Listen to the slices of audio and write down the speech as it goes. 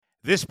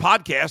This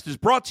podcast is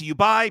brought to you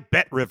by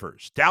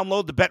BetRivers.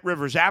 Download the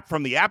BetRivers app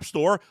from the App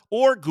Store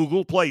or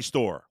Google Play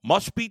Store.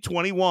 Must be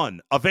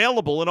 21.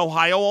 Available in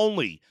Ohio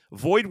only.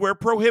 Void where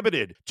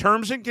prohibited.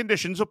 Terms and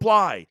conditions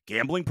apply.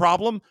 Gambling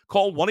problem?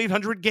 Call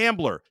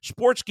 1-800-GAMBLER.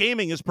 Sports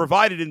gaming is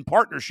provided in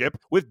partnership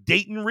with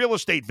Dayton Real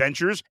Estate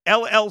Ventures,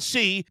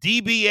 LLC,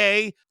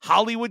 DBA,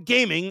 Hollywood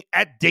Gaming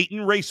at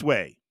Dayton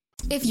Raceway.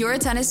 If you're a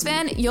tennis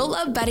fan, you'll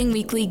love Betting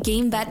Weekly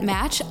Game Bet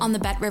Match on the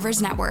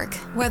BetRivers Network.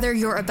 Whether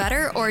you're a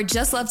bettor or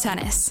just love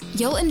tennis,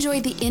 you'll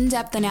enjoy the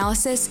in-depth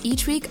analysis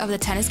each week of the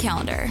tennis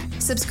calendar.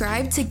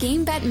 Subscribe to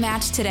Game Bet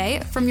Match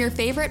today from your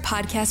favorite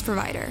podcast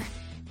provider.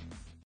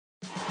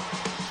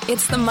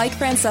 It's the Mike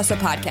Francesa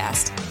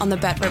Podcast on the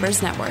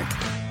BetRivers Network.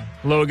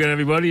 Hello again,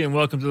 everybody, and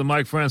welcome to the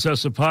Mike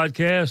Francesa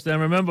Podcast. And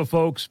remember,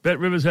 folks,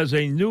 BetRivers has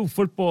a new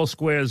Football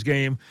Squares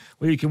game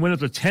where you can win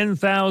up to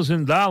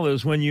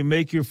 $10,000 when you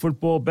make your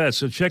football bets.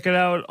 So check it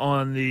out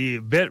on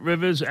the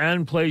BetRivers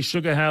and Play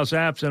Sugar House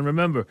apps. And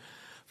remember,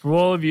 for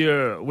all of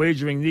your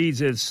wagering needs,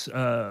 it's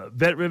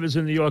BetRivers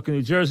in New York and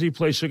New Jersey,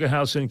 Play Sugar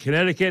House in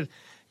Connecticut.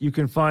 You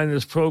can find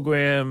this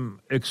program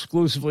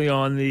exclusively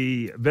on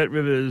the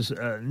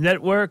BetRivers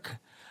network.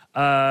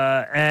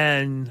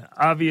 And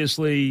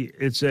obviously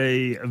it's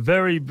a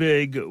very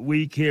big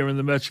week here in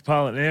the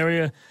metropolitan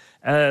area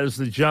as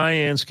the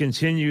Giants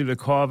continue to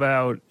carve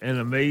out an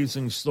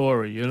amazing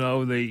story. You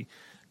know, they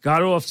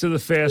got off to the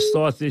fast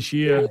start this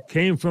year,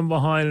 came from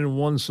behind and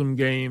won some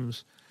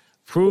games,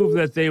 proved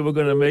that they were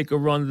going to make a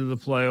run to the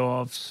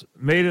playoffs,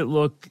 made it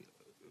look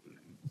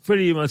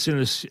pretty much in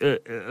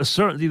a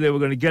certainty they were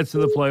going to get to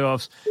the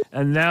playoffs,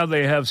 and now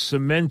they have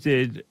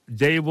cemented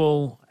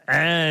Dable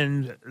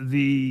and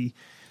the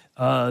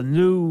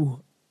new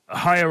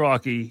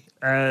hierarchy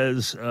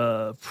as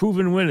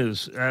proven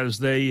winners, as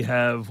they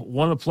have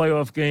won a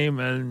playoff game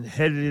and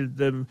headed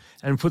them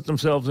and put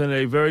themselves in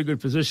a very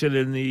good position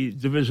in the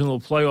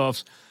divisional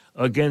playoffs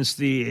against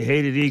the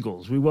hated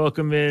Eagles. We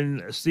welcome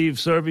in Steve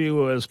Serby,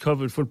 who has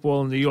covered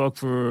football in New York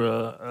for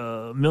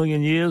a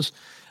million years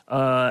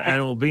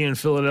and will be in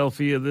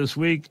Philadelphia this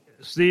week.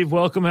 Steve,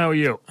 welcome. How are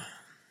you?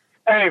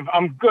 Hey,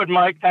 I'm good,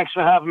 Mike. Thanks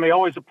for having me.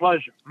 Always a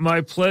pleasure.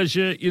 My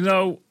pleasure. You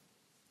know,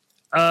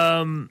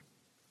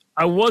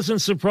 I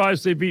wasn't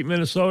surprised they beat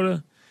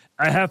Minnesota.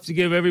 I have to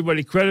give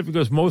everybody credit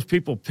because most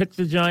people picked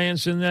the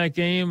Giants in that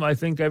game. I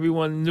think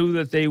everyone knew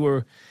that they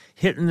were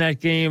hitting that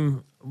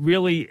game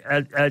really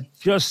at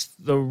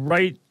just the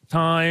right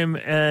time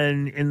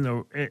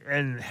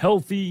and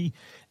healthy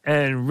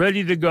and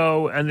ready to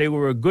go, and they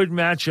were a good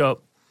matchup.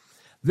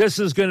 This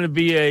is going to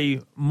be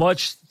a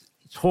much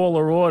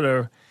taller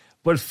order.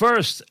 But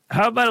first,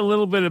 how about a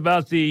little bit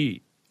about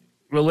the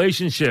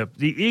relationship?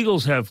 The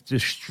Eagles have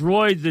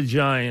destroyed the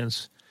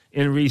Giants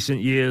in recent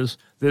years.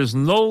 There's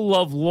no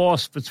love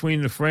lost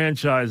between the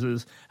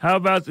franchises. How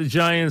about the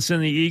Giants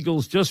and the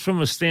Eagles just from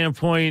a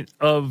standpoint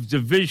of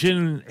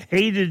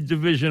hated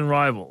division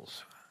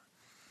rivals?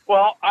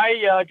 Well,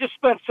 I just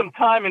spent some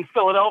time in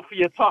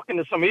Philadelphia talking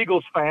to some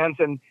Eagles fans,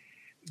 and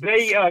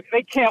they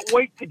can't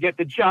wait to get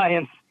the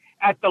Giants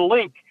at the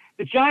Link.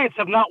 The Giants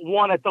have not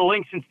won at the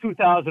Link since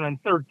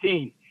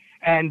 2013.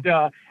 And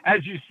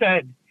as you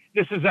said,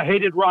 this is a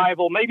hated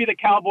rival. Maybe the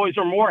Cowboys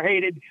are more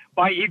hated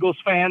by Eagles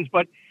fans,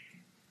 but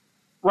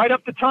right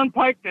up the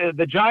turnpike,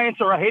 the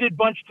Giants are a hated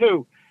bunch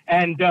too.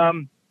 And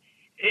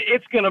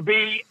it's going to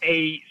be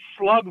a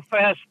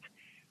slugfest,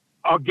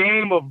 a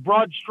game of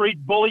Broad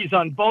Street bullies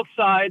on both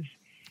sides.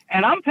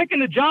 And I'm picking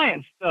the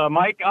Giants,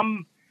 Mike.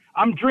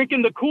 I'm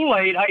drinking the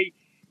Kool-Aid.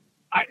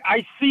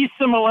 I see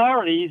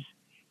similarities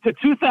to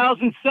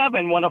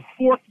 2007 when a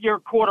fourth-year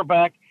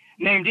quarterback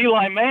named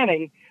Eli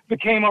Manning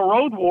became a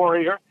road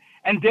warrior.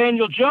 And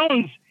Daniel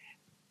Jones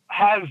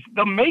has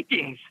the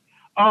makings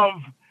of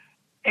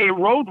a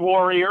road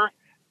warrior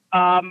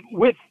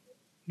with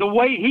the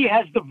way he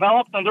has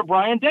developed under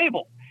Brian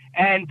Dable.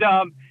 And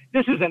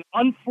this is an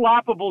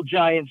unflappable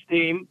Giants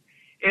team.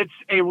 It's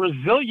a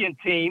resilient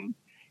team.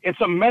 It's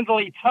a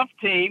mentally tough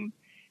team.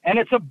 And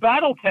it's a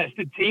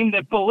battle-tested team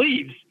that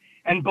believes.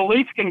 And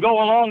belief can go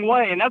a long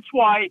way. And that's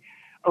why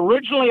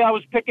originally I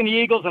was picking the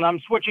Eagles, and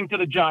I'm switching to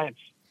the Giants.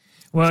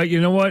 Well,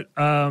 you know what?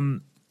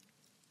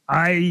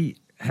 I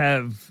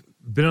have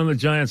been on the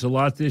Giants a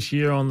lot this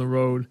year on the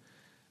road.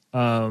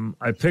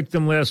 I picked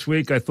them last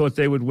week. I thought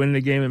they would win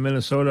the game in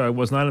Minnesota. I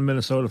was not a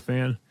Minnesota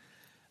fan.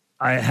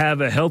 I have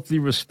a healthy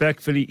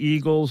respect for the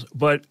Eagles,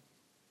 but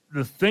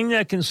the thing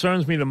that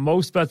concerns me the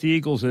most about the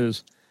Eagles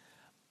is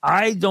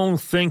I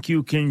don't think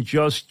you can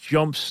just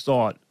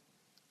jumpstart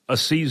a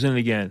season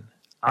again.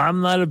 I'm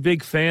not a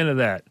big fan of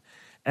that.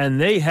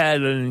 And they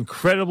had an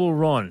incredible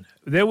run.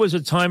 There was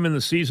a time in the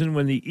season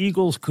when the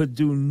Eagles could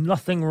do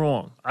nothing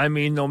wrong. I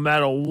mean, no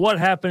matter what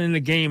happened in the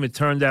game, it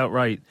turned out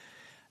right.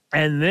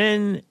 And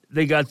then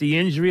they got the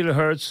injury to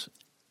Hurts,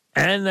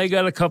 and they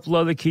got a couple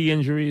other key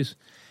injuries,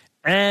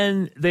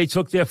 and they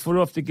took their foot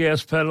off the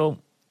gas pedal,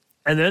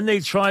 and then they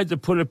tried to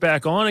put it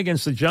back on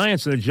against the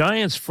Giants, and the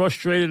Giants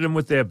frustrated them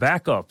with their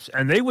backups.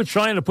 And they were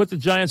trying to put the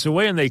Giants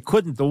away, and they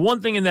couldn't. The one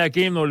thing in that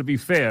game, though, to be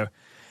fair,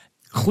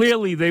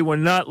 clearly they were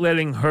not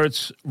letting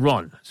Hurts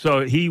run.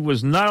 So he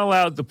was not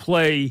allowed to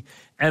play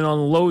and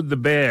unload the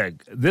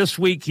bag. This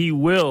week he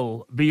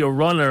will be a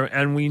runner,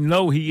 and we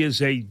know he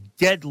is a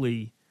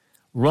deadly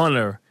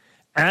runner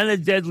and a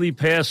deadly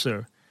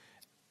passer.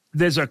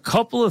 There's a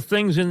couple of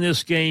things in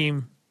this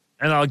game,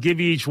 and I'll give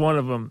you each one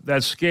of them,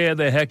 that scare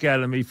the heck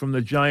out of me from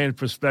the Giant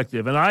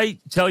perspective. And I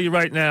tell you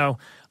right now,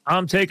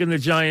 I'm taking the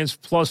Giants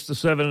plus the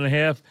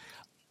 7.5,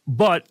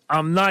 but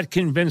I'm not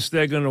convinced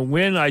they're going to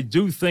win. I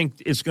do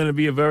think it's going to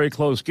be a very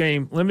close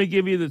game. Let me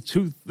give you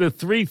the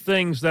three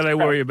things that I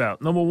worry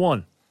about. Number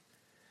one,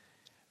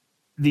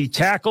 the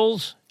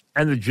tackles,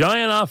 and the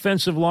Giant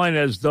offensive line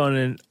has done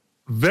a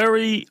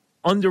very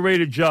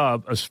underrated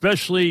job,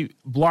 especially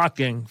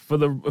blocking for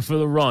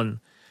the run.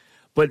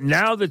 But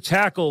now the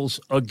tackles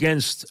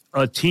against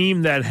a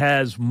team that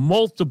has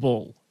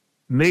multiple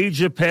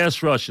major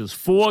pass rushes,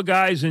 4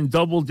 guys in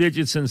double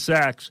digits in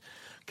sacks,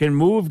 can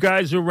move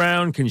guys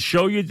around, can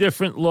show you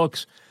different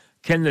looks.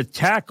 Can the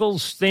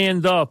tackles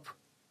stand up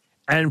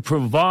and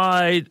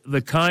provide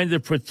the kind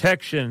of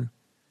protection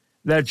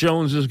that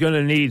Jones is going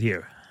to need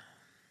here?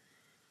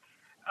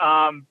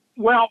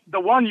 Well, the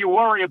one you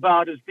worry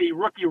about is the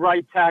rookie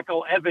right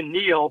tackle, Evan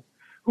Neal,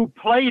 who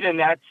played in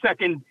that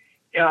second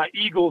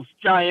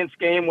Eagles-Giants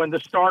game when the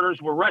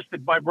starters were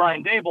rested by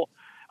Brian Dable.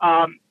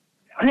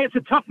 It's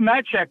a tough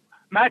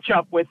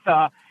matchup with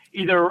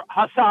either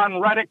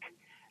Hassan Reddick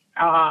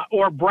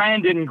or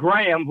Brandon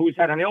Graham, who's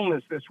had an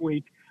illness this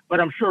week,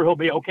 but I'm sure he'll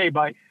be okay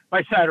by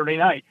Saturday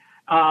night.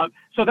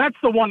 So that's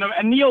the one.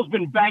 And Neal's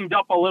been banged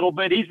up a little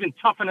bit. He's been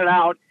toughing it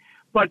out,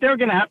 but they're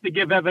going to have to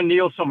give Evan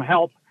Neal some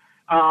help.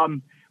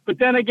 But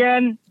then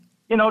again,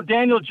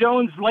 Daniel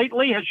Jones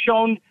lately has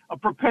shown a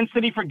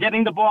propensity for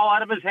getting the ball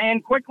out of his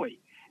hand quickly.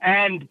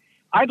 And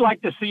I'd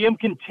like to see him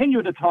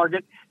continue to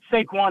target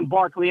Saquon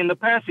Barkley in the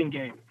passing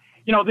game.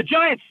 The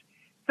Giants,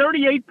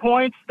 38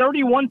 points,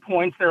 31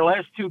 points their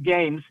last 2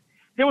 games.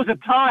 There was a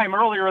time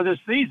earlier this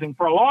season,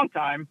 for a long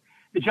time,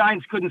 the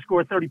Giants couldn't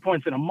score 30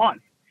 points in a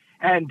month.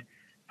 And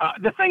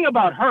the thing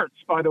about Hurts,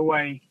 by the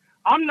way,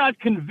 I'm not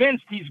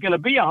convinced he's going to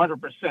be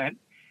 100%.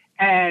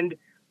 And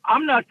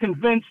I'm not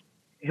convinced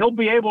he'll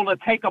be able to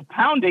take a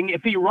pounding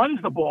if he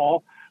runs the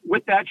ball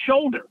with that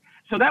shoulder.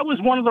 So that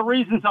was one of the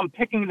reasons I'm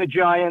picking the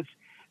Giants.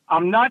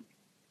 I'm not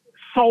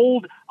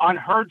sold on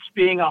Hurts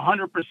being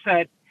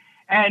 100%.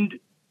 And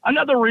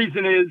another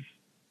reason is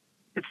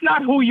it's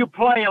not who you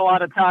play a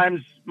lot of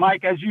times,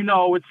 Mike, as you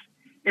know,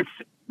 it's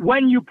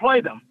when you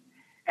play them.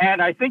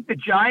 And I think the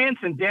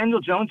Giants and Daniel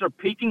Jones are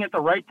peaking at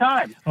the right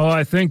time. Oh,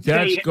 I think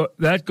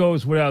that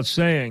goes without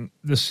saying.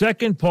 The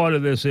second part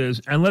of this is,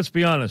 and let's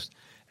be honest,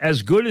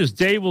 as good as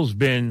Dable's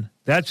been,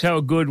 that's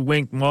how good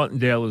Wink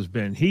Martindale has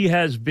been. He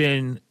has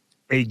been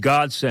a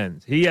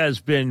godsend. He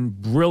has been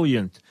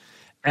brilliant.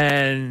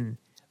 And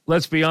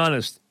let's be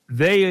honest,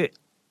 they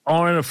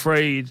aren't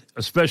afraid,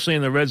 especially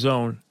in the red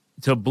zone,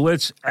 to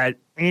blitz at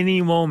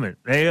any moment.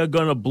 They are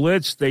going to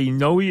blitz. They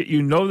know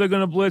you know they're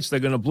going to blitz. They're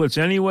going to blitz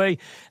anyway,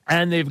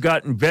 and they've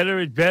gotten better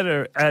and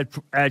better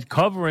at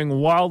covering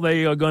while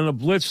they are going to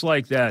blitz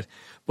like that.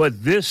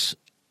 But this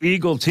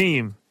Eagle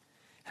team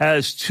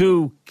has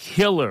 2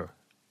 killer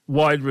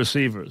wide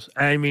receivers.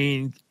 I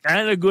mean,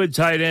 and a good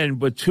tight end,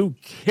 but 2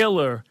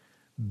 killer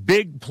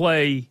big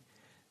play.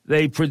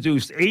 They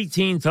produced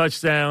 18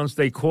 touchdowns.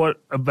 They caught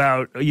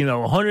about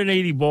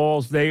 180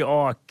 balls. They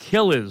are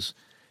killers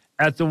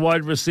at the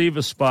wide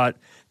receiver spot.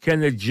 Can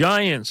the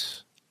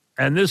Giants,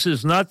 and this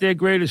is not their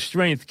greatest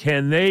strength,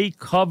 can they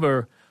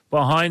cover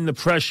behind the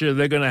pressure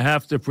they're going to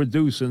have to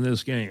produce in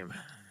this game?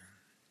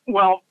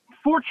 Well,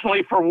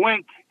 fortunately for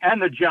Wink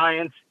and the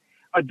Giants,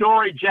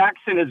 Adoree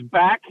Jackson is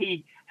back.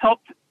 He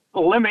helped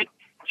limit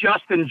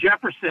Justin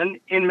Jefferson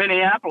in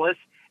Minneapolis.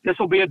 This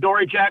will be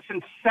Adoree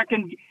Jackson's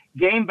second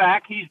game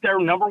back. He's their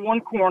number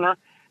 1 corner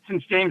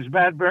since James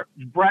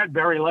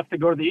Bradbury left to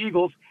go to the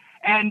Eagles.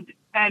 And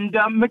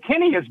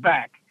McKinney is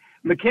back.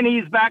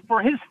 McKinney is back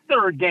for his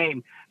 3rd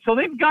game. So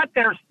they've got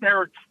their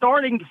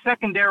starting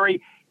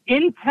secondary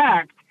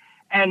intact,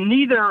 and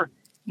neither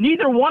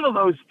one of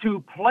those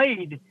 2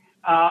 played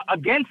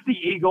against the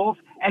Eagles,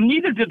 and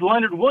neither did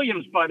Leonard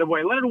Williams, by the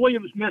way. Leonard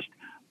Williams missed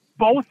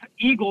both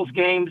Eagles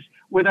games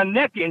with a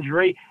neck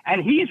injury,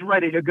 and he's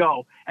ready to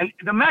go. And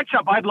the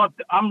matchup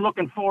I'm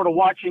looking forward to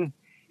watching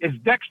is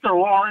Dexter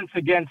Lawrence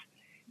against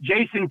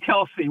Jason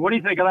Kelsey. What do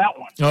you think of that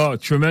one? Oh,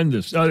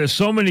 tremendous. There's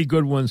so many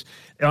good ones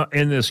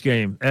in this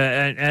game.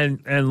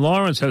 And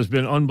Lawrence has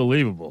been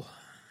unbelievable.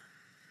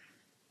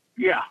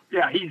 Yeah.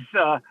 He's,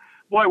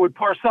 would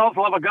Parcells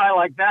love a guy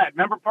like that?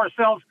 Remember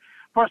Parcells?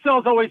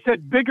 Parcells always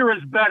said bigger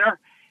is better.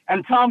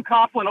 And Tom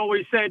Coughlin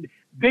always said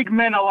big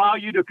men allow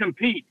you to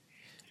compete.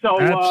 So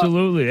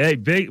absolutely. Hey,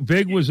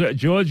 big was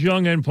George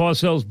Young and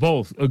Parcells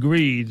both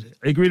agreed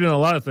on a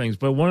lot of things,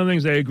 but one of the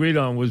things they agreed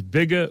on was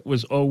bigger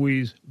was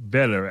always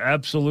better.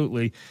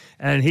 Absolutely.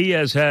 And he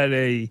has had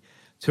a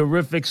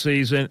terrific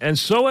season, and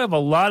so have a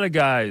lot of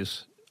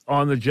guys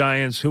on the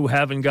Giants who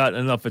haven't gotten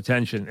enough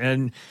attention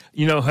and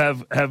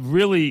have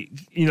really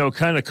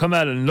kind of come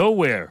out of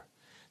nowhere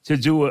to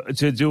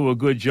do a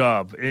good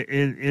job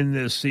in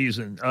this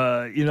season.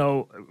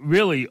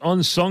 Really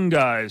unsung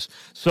guys.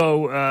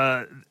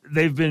 So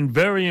they've been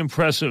very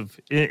impressive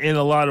in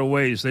a lot of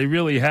ways. They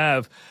really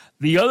have.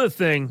 The other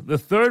thing, the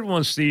third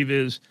one, Steve,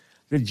 is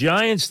the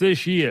Giants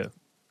this year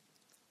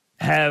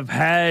have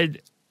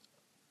had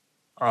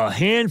a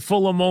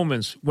handful of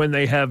moments when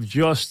they have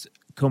just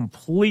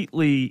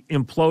completely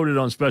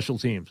imploded on special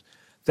teams.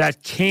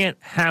 That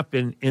can't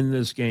happen in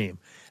this game.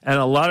 And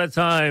a lot of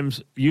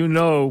times,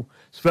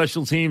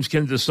 special teams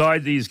can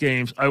decide these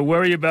games. I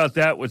worry about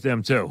that with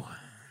them, too.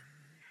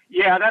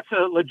 Yeah, that's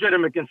a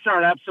legitimate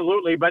concern,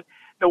 absolutely. But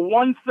the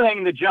one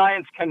thing the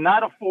Giants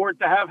cannot afford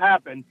to have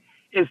happen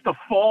is to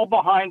fall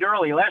behind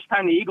early. Last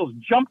time the Eagles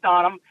jumped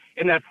on them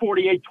in that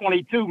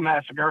 48-22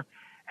 massacre,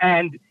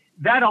 and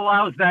that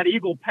allows that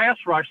Eagle pass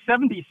rush,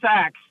 70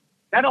 sacks,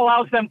 that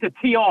allows them to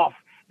tee off.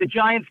 The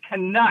Giants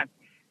cannot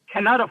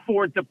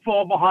afford to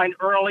fall behind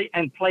early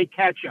and play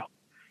catch-up.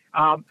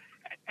 And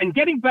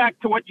getting back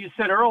to what you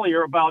said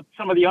earlier about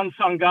some of the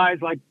unsung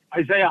guys like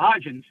Isaiah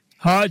Hodgins.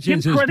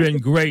 Hodgins has been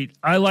great.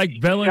 I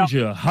like Bellinger.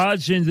 Yep.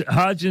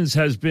 Hodgins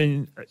has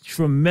been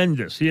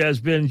tremendous. He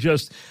has been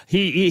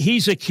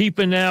he's a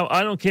keeper now.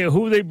 I don't care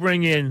who they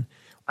bring in.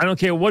 I don't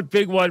care what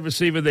big wide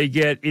receiver they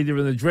get, either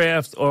in the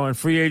draft or in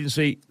free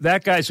agency.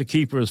 That guy's a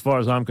keeper as far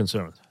as I'm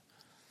concerned.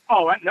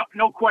 Oh,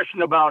 no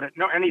question about it.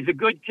 No, and he's a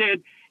good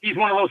kid. He's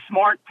one of those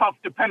smart, tough,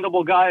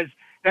 dependable guys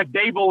that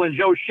Dable and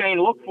Joe Shane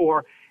look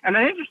for. And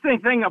an interesting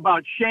thing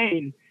about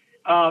Shane,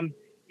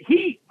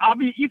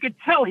 you could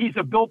tell he's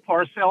a Bill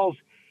Parcells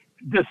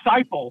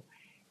disciple.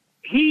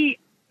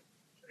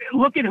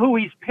 Look at who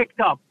he's picked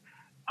up.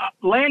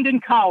 Landon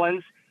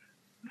Collins,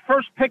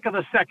 first pick of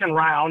the second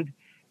round.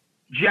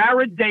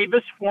 Jared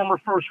Davis, former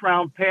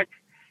first-round pick.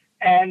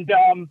 And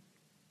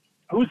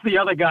who's the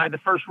other guy, the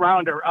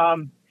first-rounder?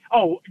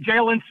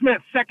 Jalen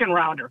Smith,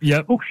 second-rounder.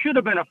 Yep. Who should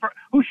have been a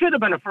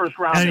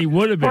first-rounder. And he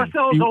would have been.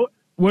 Parcells,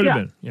 would have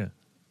been, yeah.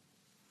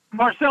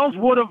 Parcells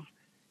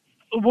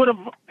would have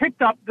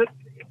picked up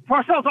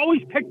Parcells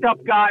always picked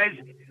up guys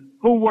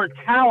who were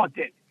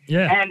talented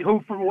and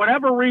who, for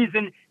whatever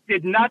reason,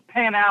 did not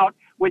pan out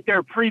with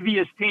their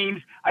previous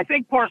teams. I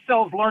think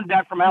Parcells learned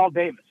that from Al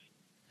Davis.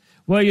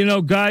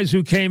 Well, guys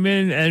who came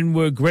in and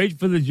were great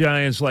for the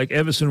Giants, like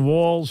Everson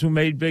Walls, who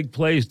made big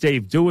plays,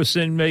 Dave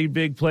Dewison made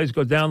big plays,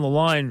 go down the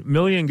line,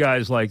 million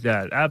guys like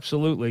that,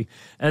 absolutely.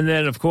 And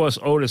then, of course,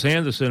 Otis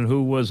Anderson,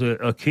 who was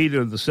a key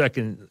to the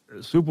second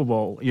Super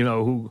Bowl,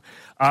 who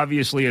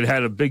obviously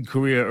had a big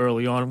career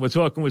early on. We're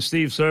talking with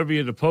Steve Serby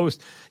at the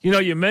Post.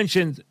 You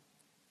mentioned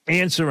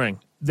answering.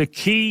 The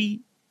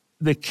key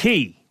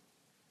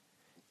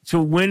to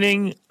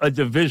winning a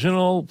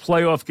divisional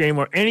playoff game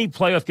or any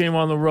playoff game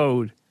on the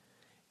road,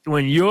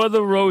 when you're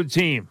the road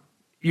team,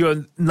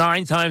 you're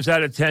 9 times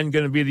out of 10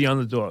 going to be the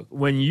underdog.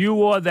 When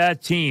you are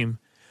that team,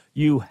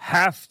 you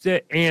have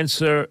to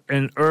answer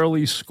an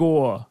early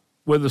score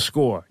with a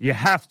score. You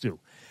have to.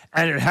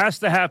 And it has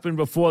to happen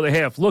before the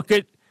half. Look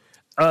at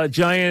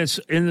Giants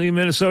in the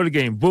Minnesota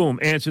game. Boom,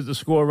 answered the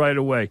score right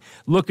away.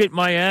 Look at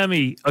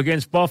Miami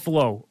against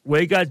Buffalo.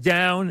 They got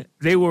down.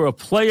 They were a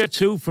play or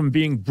two from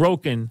being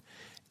broken.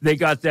 They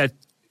got that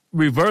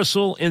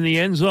reversal in the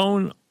end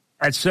zone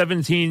at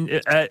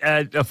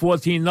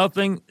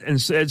 14-0.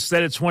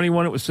 Instead of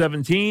 21, it was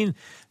 17.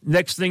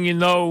 Next thing you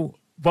know,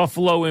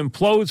 Buffalo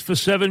implodes for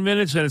 7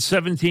 minutes, and it's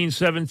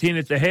 17-17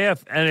 at the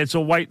half, and it's a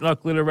white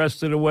knuckler the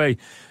rest of the way.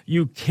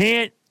 You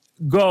can't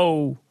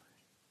go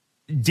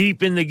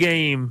deep in the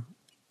game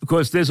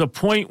because there's a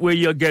point where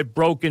you'll get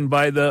broken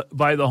by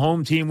the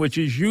home team, which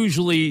is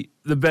usually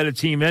the better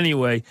team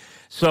anyway.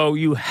 So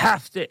you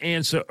have to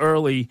answer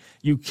early.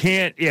 You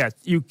can't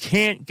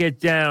get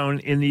down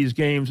in these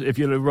games if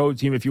you're the road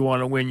team if you want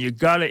to win. You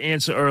got to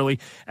answer early,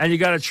 and you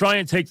got to try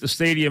and take the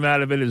stadium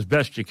out of it as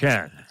best you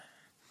can.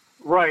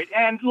 Right,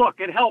 and look,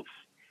 it helps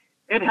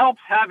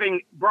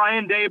having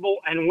Brian Dable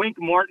and Wink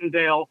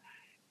Martindale.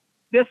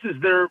 This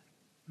is the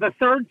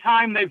third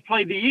time they've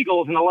played the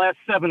Eagles in the last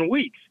 7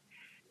 weeks.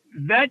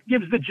 That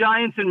gives the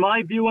Giants, in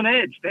my view, an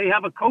edge. They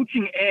have a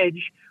coaching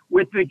edge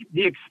with the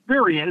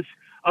experience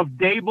of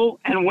Dable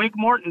and Wink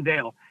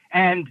Martindale.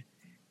 And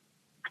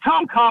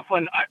Tom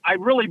Coughlin, I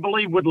really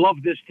believe, would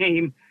love this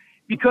team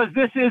because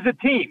this is a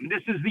team.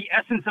 This is the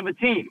essence of a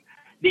team.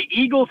 The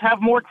Eagles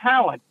have more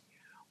talent,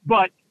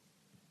 but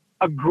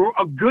a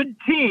good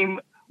team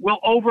will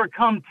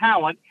overcome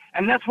talent,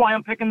 and that's why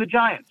I'm picking the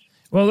Giants.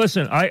 Well,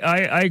 listen,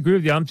 I agree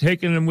with you. I'm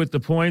taking them with the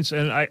points,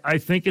 and I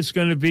think it's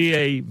going to be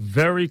a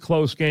very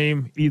close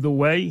game either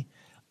way.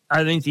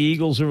 I think the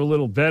Eagles are a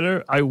little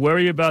better. I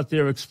worry about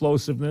their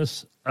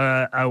explosiveness.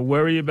 I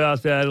worry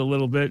about that a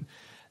little bit.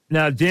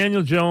 Now,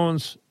 Daniel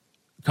Jones,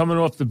 coming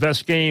off the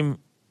best game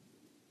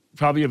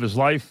probably of his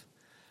life,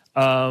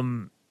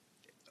 what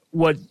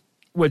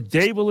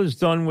Dable has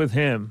done with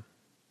him,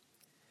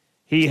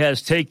 he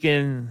has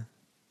taken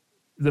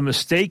the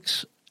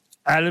mistakes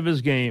out of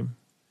his game,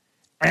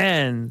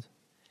 and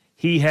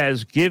he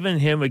has given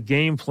him a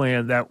game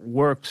plan that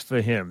works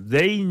for him.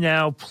 They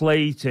now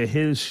play to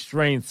his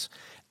strengths,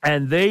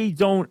 and they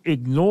don't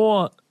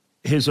ignore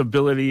his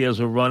ability as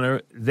a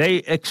runner.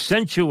 They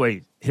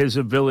accentuate his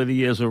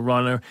ability as a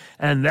runner,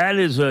 and that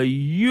is a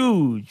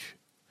huge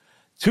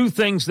two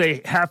things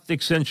they have to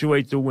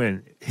accentuate to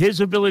win. His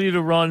ability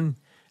to run,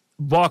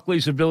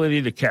 Barkley's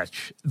ability to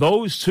catch.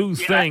 Those two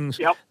things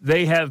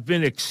they have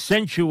been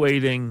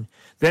accentuating.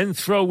 Then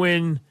throw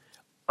in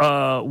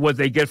what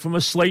they get from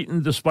a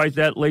Slayton, despite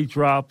that late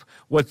drop,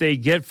 what they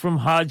get from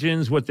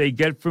Hodgins, what they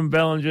get from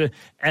Bellinger,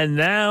 and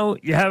now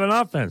you have an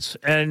offense,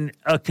 and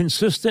a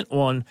consistent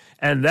one,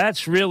 and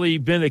that's really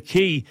been a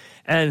key.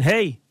 And,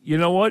 hey, you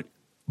know what?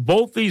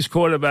 Both these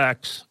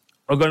quarterbacks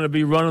are going to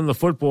be running the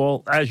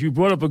football. As you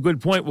brought up a good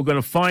point, we're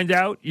going to find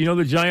out. You know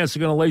the Giants are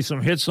going to lay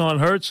some hits on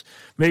Hurts,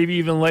 maybe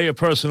even lay a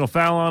personal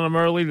foul on him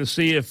early to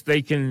see if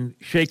they can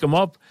shake him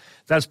up.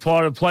 That's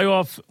part of the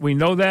playoff. We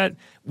know that.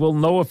 We'll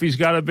know if he's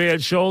got a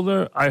bad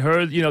shoulder. I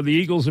heard, the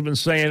Eagles have been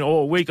saying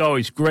all week,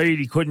 he's great,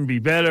 he couldn't be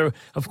better.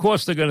 Of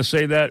course they're going to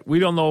say that. We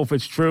don't know if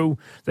it's true.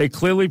 They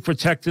clearly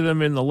protected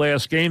him in the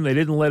last game. They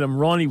didn't let him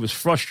run. He was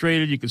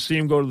frustrated. You could see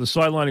him go to the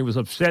sideline. He was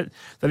upset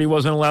that he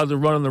wasn't allowed to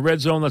run in the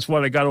red zone. That's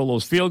why they got all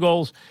those field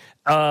goals.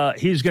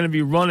 He's going to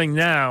be running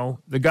now.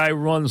 The guy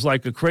runs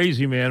like a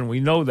crazy man.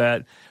 We know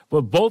that.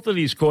 But both of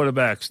these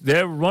quarterbacks,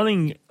 their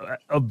running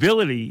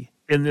ability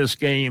in this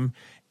game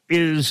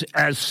is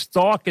as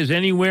stark as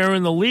anywhere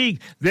in the league.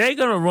 They're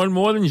going to run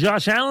more than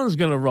Josh Allen's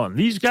going to run.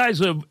 These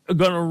guys are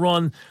going to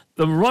run.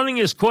 The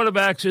runningest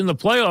quarterbacks in the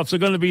playoffs are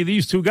going to be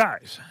these two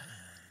guys.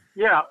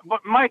 Yeah, but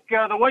Mike,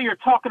 the way you're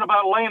talking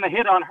about laying a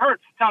hit on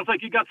Hurts, it sounds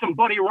like you got some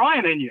Buddy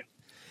Ryan in you.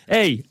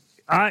 Hey,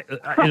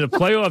 in the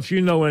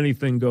playoffs,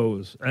 anything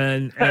goes.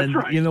 And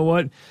right. You know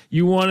what?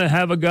 You want to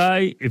have a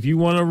guy, if you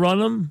want to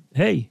run him,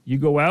 hey, you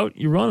go out,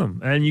 you run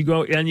him. And you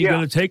go, and you're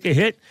going to take a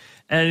hit.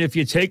 And if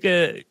you take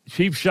a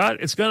cheap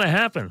shot, it's going to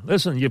happen.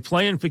 Listen, you're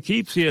playing for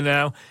keeps here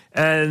now,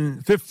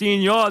 and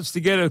 15 yards to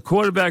get a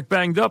quarterback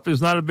banged up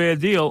is not a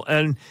bad deal.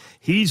 And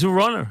he's a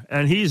runner,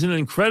 and he's an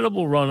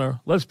incredible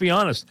runner. Let's be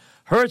honest.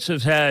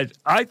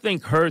 I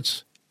think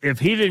Hurts, if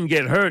he didn't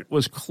get hurt,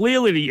 was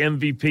clearly the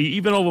MVP,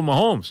 even over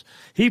Mahomes.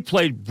 He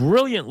played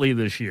brilliantly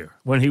this year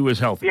when he was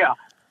healthy.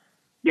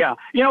 Yeah.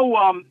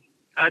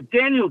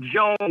 Daniel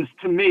Jones,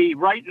 to me,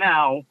 right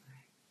now,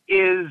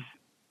 is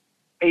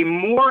a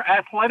more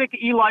athletic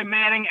Eli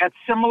Manning at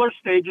similar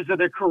stages of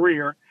their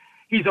career.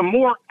 He's a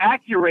more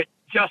accurate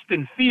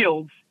Justin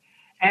Fields,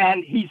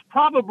 and he's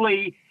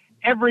probably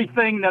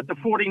everything that the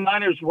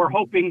 49ers were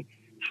hoping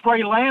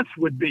Trey Lance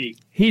would be.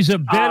 He's a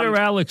better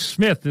Alex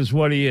Smith is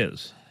what he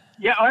is.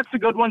 Yeah, that's a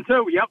good one,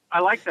 too. Yep, I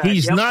like that.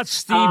 He's not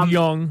Steve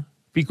Young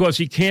because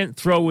he can't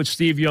throw with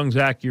Steve Young's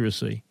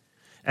accuracy,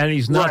 and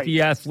he's not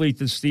the athlete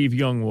that Steve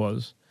Young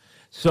was.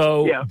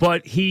 So,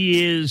 but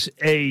he is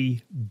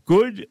a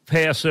good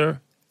passer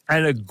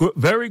and a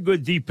very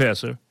good deep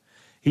passer.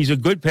 He's a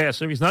good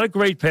passer. He's not a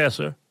great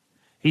passer.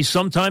 He's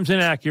sometimes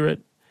inaccurate.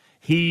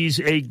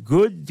 He's a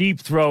good deep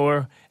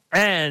thrower,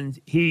 and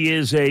he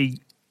is a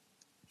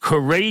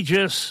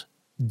courageous,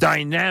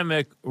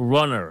 dynamic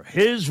runner.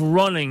 His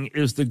running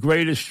is the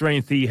greatest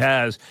strength he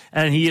has,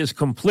 and he is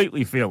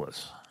completely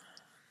fearless.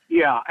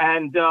 Yeah,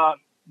 and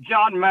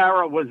John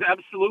Mara was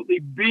absolutely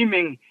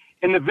beaming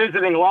in the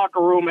visiting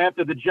locker room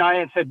after the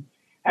Giants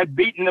had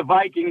beaten the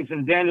Vikings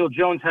and Daniel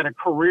Jones had a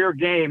career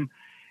game.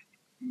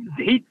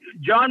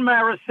 John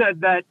Mara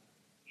said that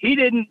he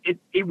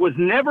was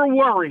never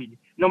worried.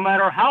 No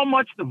matter how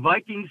much the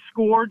Vikings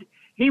scored,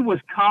 he was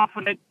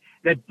confident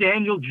that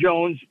Daniel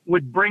Jones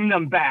would bring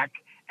them back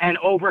and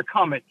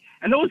overcome it.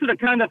 And those are the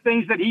kind of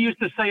things that he used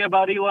to say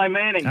about Eli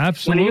Manning.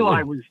 Absolutely. When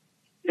Eli was,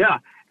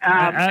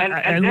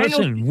 and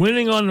listen,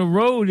 winning on the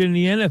road in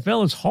the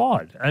NFL is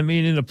hard. I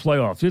mean, in the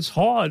playoffs, it's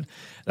hard.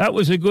 That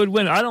was a good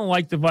win. I don't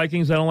like the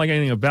Vikings. I don't like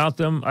anything about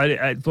them.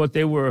 I thought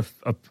they were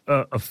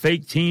a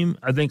fake team.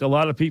 I think a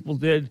lot of people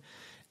did.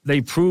 They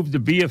proved to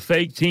be a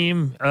fake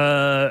team.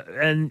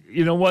 And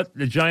you know what?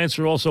 The Giants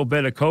are also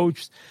better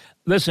coached.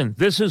 Listen,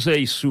 this is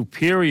a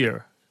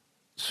superior.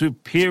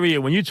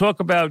 When you talk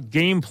about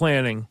game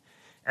planning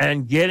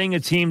and getting a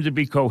team to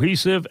be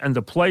cohesive and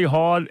to play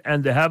hard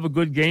and to have a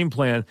good game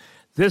plan,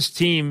 this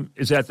team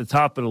is at the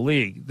top of the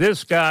league.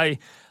 This guy,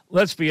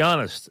 let's be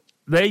honest,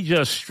 they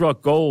just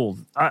struck gold.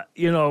 I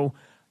knew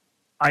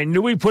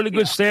he put a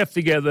good staff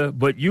together,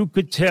 but you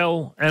could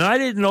tell, and I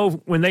didn't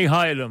know when they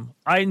hired him.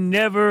 I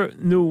never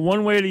knew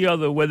one way or the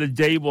other whether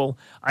Dable,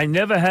 I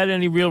never had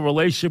any real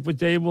relationship with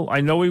Dable.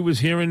 I know he was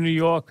here in New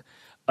York.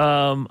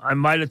 I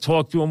might have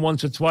talked to him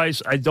once or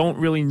twice. I don't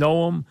really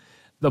know him.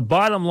 The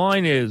bottom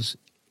line is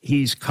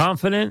he's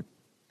confident.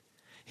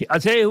 I'll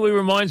tell you who he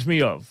reminds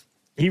me of.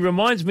 He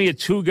reminds me of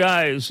two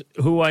guys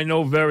who I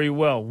know very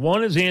well.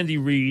 One is Andy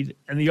Reid,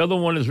 and the other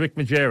one is Rick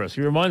Majerus.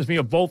 He reminds me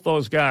of both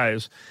those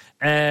guys,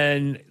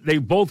 and they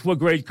both were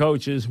great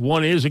coaches.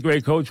 One is a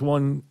great coach.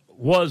 One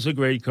was a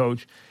great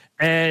coach.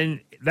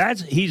 And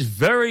he's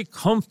very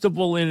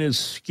comfortable in his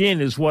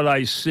skin is what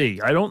I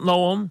see. I don't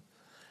know him.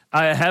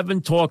 I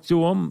haven't talked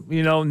to him.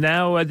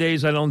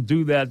 Nowadays I don't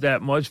do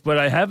that much, but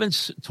I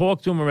haven't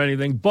talked to him or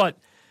anything. But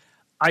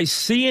I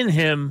see in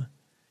him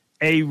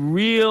a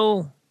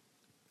real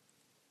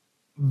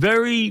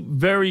very,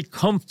 very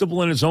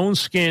comfortable in his own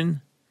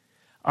skin.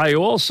 I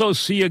also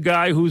see a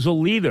guy who's a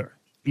leader.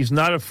 He's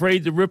not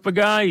afraid to rip a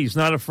guy. He's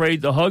not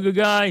afraid to hug a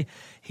guy.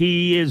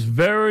 He is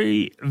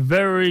very,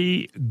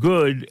 very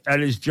good at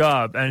his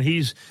job, and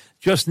he's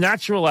just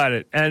natural at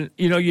it. And,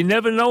 you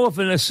never know if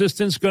an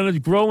assistant's going to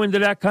grow into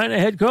that kind of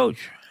head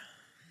coach.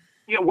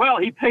 Yeah, well,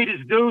 he paid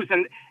his dues,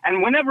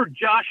 and whenever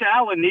Josh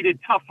Allen needed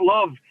tough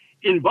love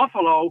in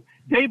Buffalo,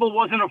 Dable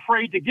wasn't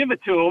afraid to give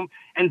it to him,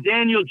 and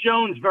Daniel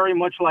Jones, very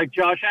much like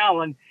Josh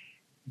Allen,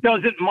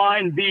 doesn't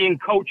mind being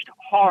coached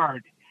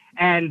hard.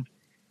 And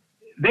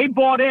they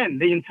bought in.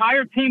 The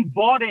entire team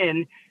bought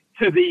in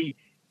to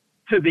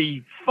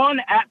the fun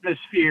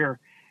atmosphere,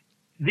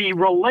 the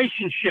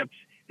relationships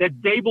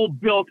that Dable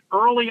built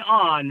early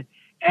on,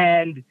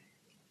 and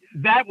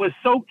that was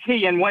so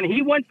key. And when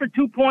he went for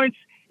 2 points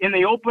in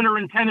the opener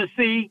in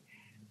Tennessee,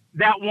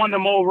 that won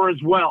them over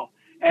as well.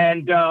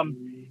 And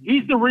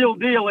he's the real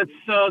deal. It's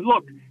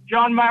look,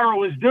 John Mara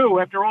was due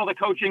after all the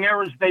coaching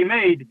errors they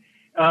made.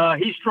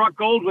 He struck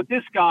gold with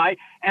this guy.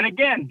 And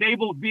again,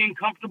 Dable, being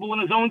comfortable in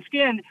his own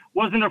skin,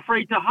 wasn't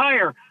afraid to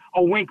hire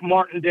a Wink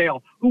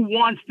Martindale who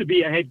wants to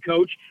be a head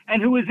coach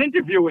and who is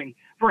interviewing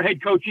for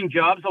head coaching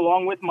jobs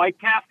along with Mike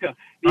Kafka.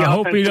 I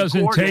hope he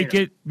doesn't take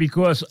it,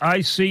 because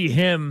I see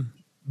him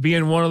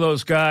being one of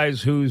those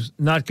guys who's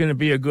not going to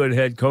be a good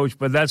head coach,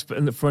 but that's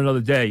for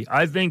another day.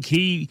 I think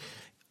he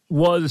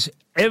was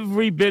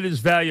every bit as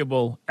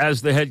valuable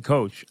as the head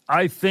coach.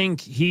 I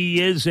think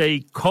he is a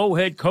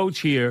co-head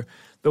coach here,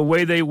 the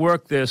way they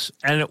work this,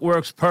 and it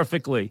works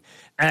perfectly.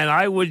 And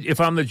I would,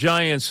 if I'm the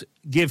Giants,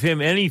 give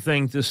him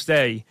anything to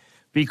stay,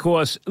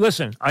 because,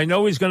 listen, I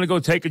know he's going to go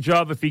take a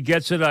job if he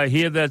gets it. I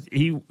hear that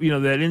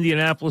that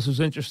Indianapolis is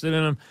interested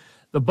in him.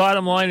 The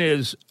bottom line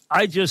is,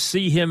 I just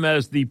see him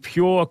as the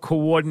pure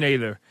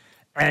coordinator,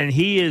 and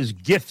he is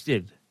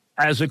gifted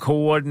as a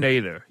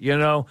coordinator.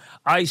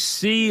 I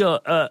see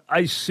a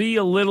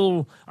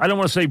little, I don't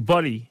want to say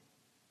Buddy,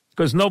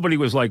 because nobody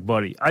was like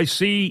Buddy. I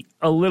see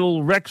a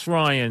little Rex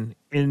Ryan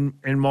in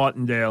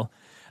Martindale,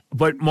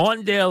 but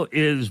Martindale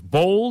is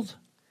bold.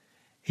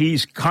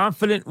 He's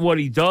confident in what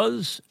he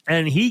does,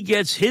 and he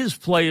gets his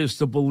players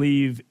to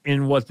believe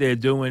in what they're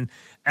doing.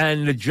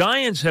 And the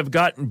Giants have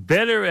gotten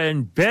better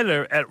and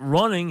better at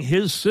running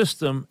his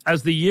system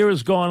as the year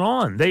has gone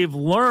on. They've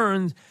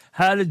learned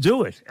how to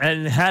do it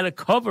and how to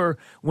cover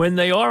when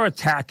they are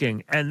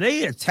attacking. And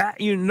they attack.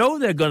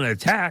 They're going to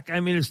attack. I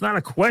mean, it's not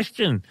a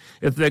question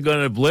if they're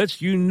going to blitz.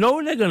 They're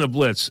going to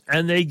blitz,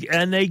 and they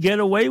get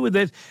away with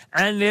it,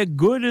 and they're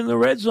good in the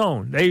red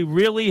zone. They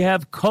really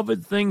have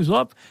covered things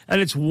up, and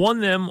it's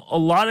won them a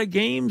lot of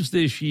games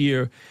this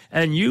year.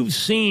 And you've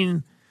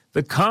seen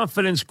the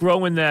confidence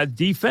grow in that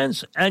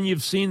defense, and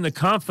you've seen the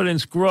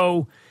confidence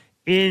grow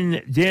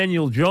in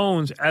Daniel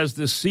Jones as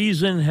the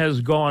season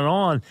has gone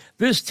on.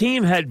 This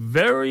team had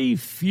very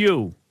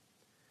few.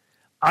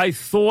 I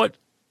thought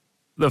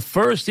the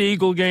first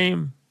Eagle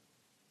game,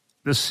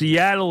 the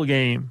Seattle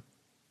game,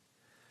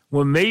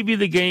 were maybe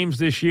the games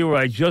this year where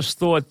I just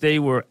thought they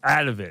were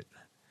out of it.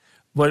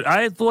 But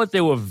I thought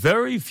there were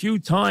very few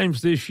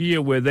times this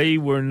year where they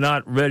were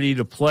not ready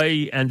to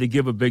play and to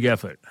give a big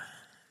effort.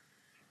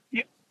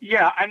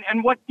 Yeah,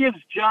 and what gives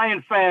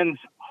Giant fans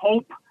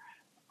hope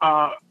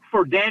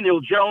for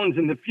Daniel Jones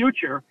in the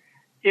future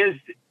is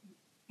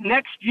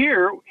next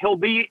year he'll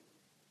be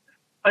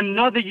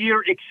another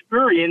year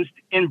experienced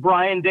in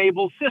Brian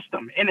Dable's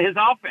system, in his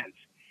offense.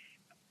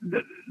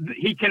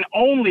 He can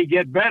only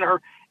get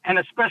better, and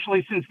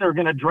especially since they're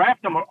going to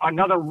draft him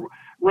another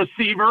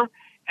receiver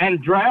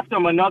and draft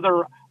him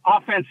another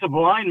offensive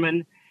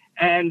lineman.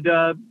 And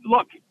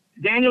look,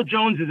 Daniel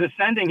Jones is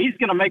ascending. He's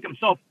going to make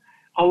himself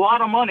a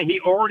lot of money. He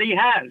already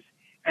has.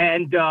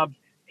 And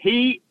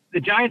the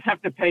Giants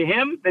have to pay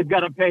him. They've got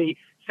to pay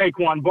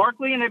Saquon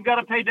Barkley, and they've got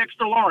to pay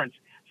Dexter Lawrence.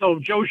 So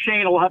Joe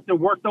Shane will have to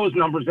work those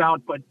numbers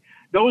out. But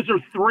those are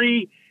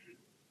three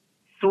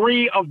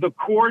of the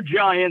core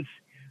Giants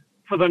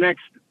for the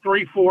next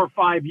 3, 4,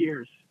 5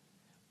 years.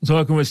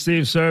 Talking with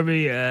Steve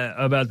Serby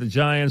about the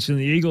Giants and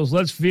the Eagles.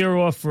 Let's veer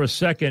off for a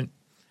second.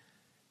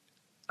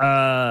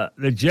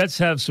 The Jets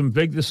have some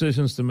big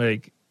decisions to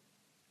make.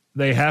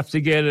 They have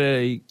to get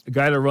a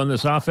guy to run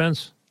this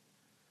offense.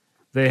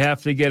 They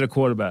have to get a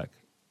quarterback.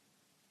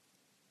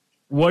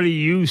 What do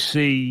you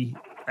see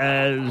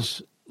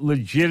as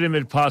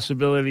legitimate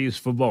possibilities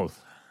for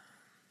both?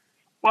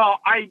 Well,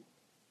 I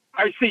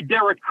see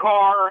Derek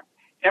Carr.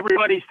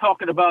 Everybody's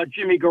talking about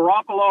Jimmy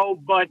Garoppolo,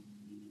 but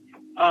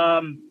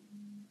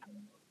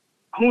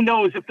who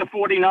knows if the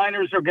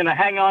 49ers are going to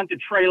hang on to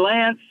Trey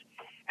Lance.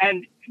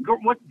 And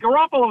what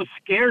Garoppolo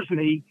scares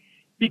me,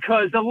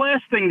 because the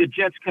last thing the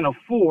Jets can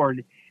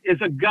afford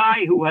is a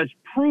guy who has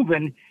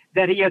proven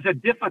that he has a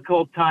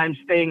difficult time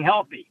staying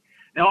healthy.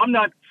 Now, I'm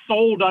not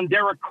sold on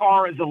Derek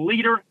Carr as a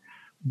leader,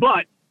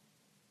 but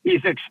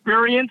he's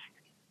experienced,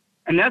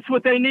 and that's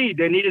what they need.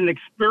 They need an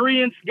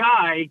experienced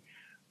guy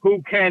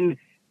who can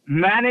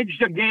manage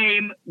the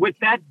game with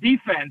that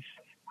defense,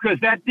 because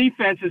that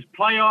defense is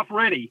playoff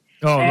ready.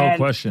 Oh, no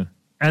question.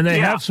 And they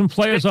have some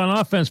players on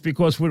offense,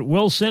 because with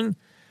Wilson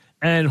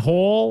and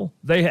Hall,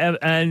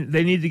 and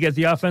they need to get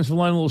the offensive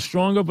line a little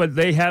stronger, but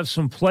they have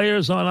some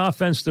players on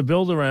offense to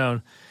build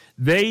around.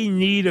 They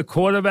need a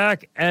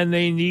quarterback, and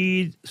they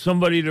need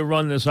somebody to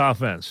run this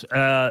offense,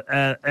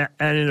 and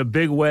in a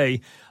big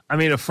way. I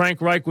mean, a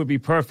Frank Reich would be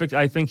perfect.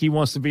 I think he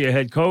wants to be a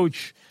head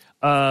coach.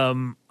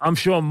 I'm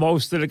sure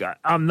most of the guys.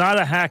 I'm not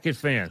a Hackett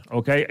fan,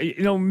 okay?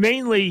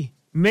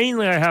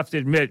 Mainly I have to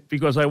admit,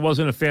 because I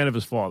wasn't a fan of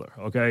his father,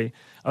 okay?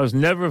 I was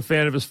never a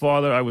fan of his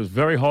father. I was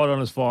very hard on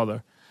his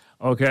father,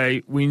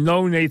 okay? We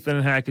know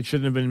Nathan Hackett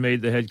shouldn't have been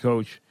made the head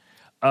coach,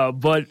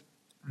 but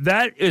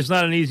that is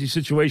not an easy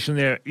situation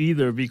there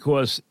either,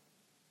 because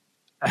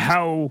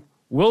how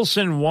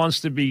Wilson wants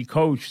to be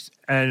coached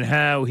and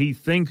who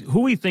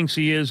he thinks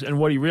he is and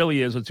what he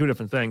really is are two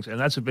different things, and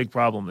that's a big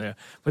problem there.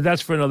 But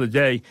that's for another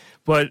day.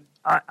 But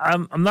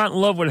I'm not in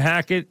love with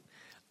Hackett.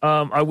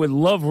 I would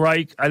love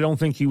Reich. I don't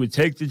think he would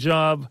take the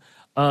job.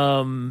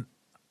 It'll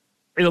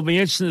be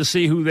interesting to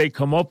see who they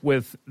come up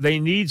with. They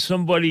need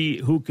somebody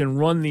who can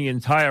run the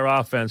entire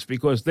offense,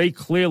 because they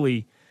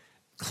clearly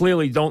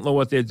don't know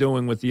what they're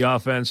doing with the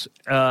offense.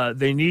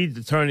 They need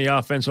to turn the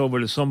offense over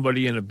to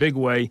somebody in a big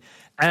way,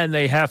 and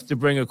they have to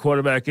bring a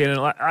quarterback in.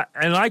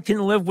 And I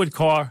can live with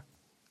Carr.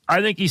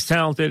 I think he's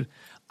talented.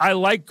 I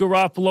like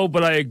Garoppolo,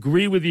 but I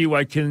agree with you.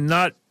 I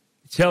cannot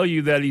tell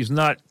you that he's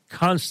not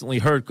constantly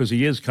hurt, because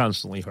he is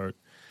constantly hurt.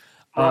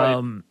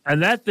 Right.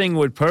 And that thing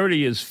with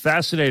Purdy is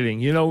fascinating.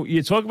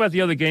 You talk about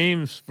the other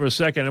games for a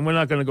second, and we're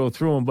not going to go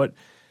through them, but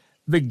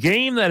the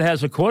game that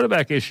has a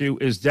quarterback issue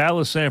is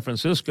Dallas-San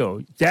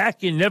Francisco.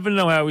 Dak, you never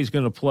know how he's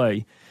going to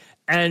play.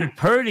 And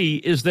Purdy,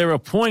 is there a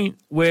point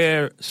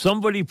where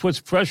somebody puts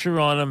pressure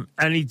on him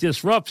and he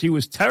disrupts? He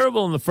was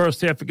terrible in the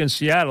first half against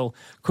Seattle.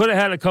 Could have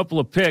had a couple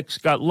of picks.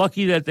 Got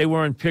lucky that they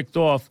weren't picked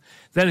off.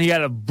 Then he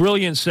had a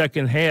brilliant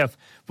second half.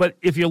 But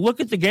if you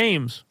look at the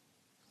games,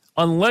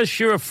 unless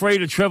you're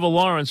afraid of Trevor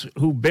Lawrence,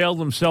 who bailed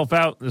himself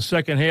out in the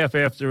second half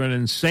after an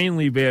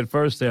insanely bad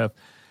first half,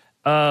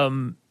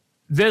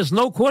 there's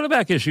no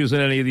quarterback issues in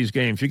any of these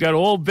games. You got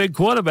all big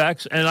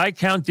quarterbacks, and I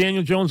count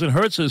Daniel Jones and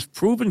Hurts as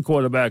proven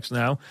quarterbacks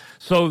now.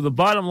 So the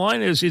bottom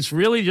line is, it's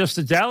really just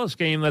the Dallas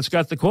game that's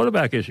got the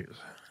quarterback issues.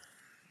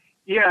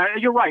 Yeah,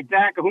 you're right,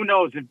 Dak. Who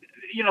knows? The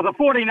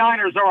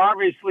 49ers are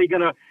obviously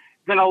gonna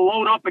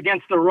load up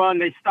against the run.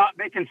 They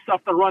can stuff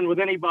the run with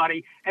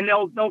anybody, and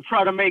they'll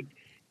try to make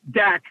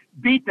Dak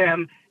beat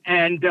them.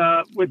 And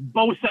with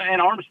Bosa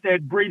and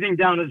Armstead breathing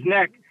down his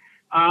neck,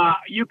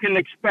 you can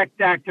expect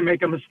Dak to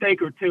make a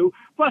mistake or two.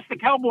 Plus, the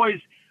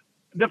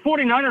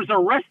 49ers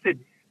are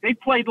rested. They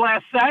played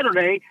last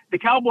Saturday. The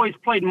Cowboys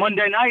played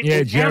Monday night. Yeah,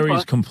 in Tampa.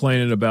 Jerry's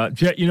complaining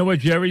about. You know what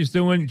Jerry's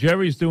doing?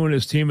 Jerry's doing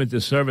his team a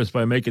disservice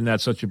by making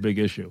that such a big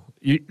issue.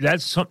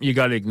 That's something you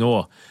got to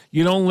ignore.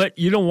 You don't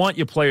want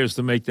your players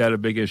to make that a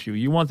big issue.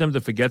 You want them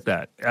to forget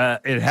that.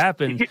 It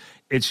happened.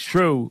 It's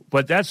true,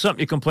 but that's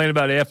something you complain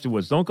about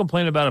afterwards. Don't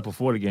complain about it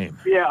before the game.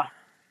 Yeah.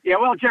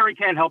 Well, Jerry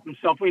can't help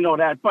himself. We know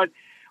that, but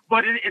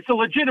it's a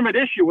legitimate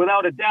issue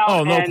without a doubt.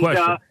 Oh,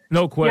 question.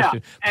 No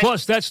question. Yeah.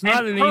 Plus, that's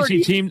not an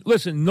easy team.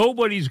 Listen,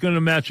 nobody's going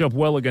to match up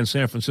well against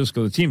San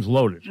Francisco. The team's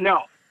loaded.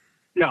 No.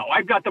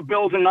 I've got the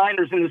Bills and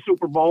Niners in the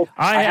Super Bowl.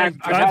 I've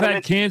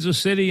had Kansas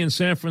City and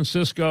San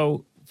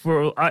Francisco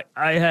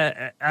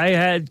I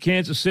had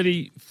Kansas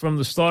City from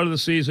the start of the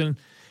season.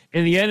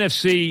 In the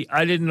NFC,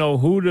 I didn't know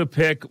who to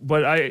pick,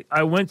 but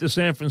I went to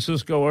San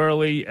Francisco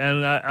early,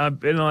 and I've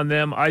been on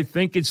them. I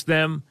think it's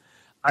them.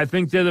 I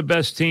think they're the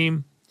best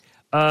team.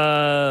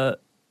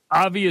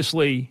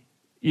 Obviously,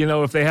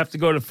 if they have to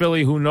go to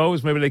Philly, who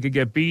knows? Maybe they could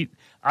get beat.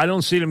 I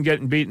don't see them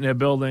getting beat in their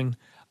building.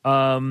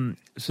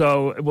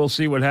 So we'll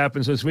see what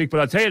happens this week. But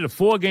I'll tell you, the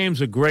 4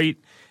 games are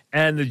great,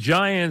 and the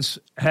Giants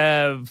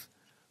have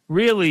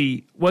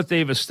really what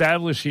they've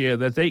established here,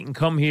 that they can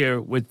come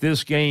here with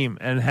this game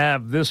and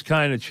have this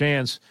kind of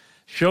chance,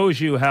 shows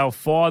you how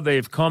far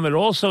they've come. It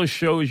also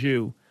shows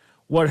you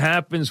what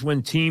happens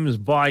when teams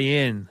buy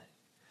in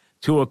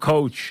to a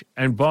coach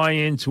and buy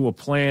into a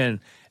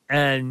plan,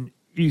 and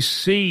you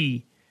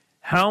see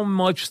how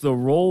much the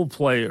role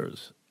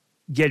players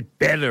get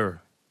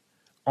better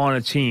on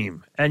a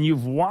team. And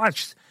you've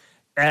watched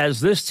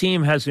as this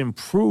team has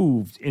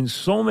improved in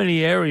so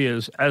many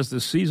areas as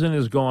the season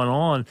has gone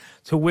on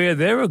to where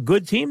they're a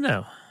good team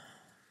now.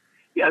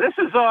 Yeah, this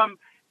is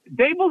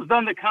Dable's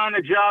done the kind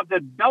of job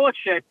that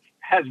Belichick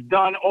has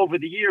done over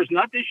the years,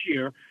 not this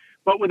year,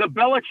 but with a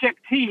Belichick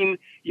team,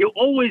 you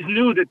always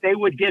knew that they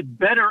would get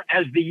better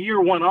as the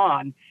year went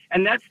on,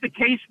 and that's the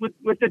case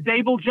with the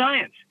Dable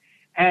Giants.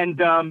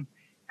 And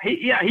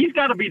he's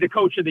got to be the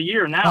coach of the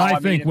year now. I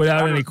think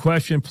without any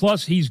question.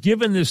 Plus, he's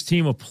given this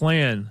team a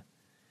plan,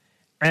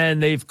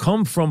 and they've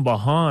come from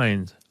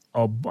behind.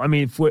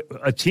 For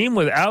a team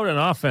without an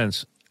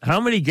offense, how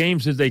many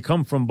games did they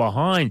come from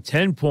behind,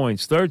 10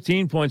 points,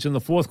 13 points in the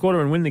fourth quarter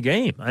and win the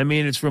game? I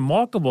mean, it's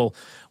remarkable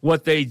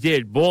what they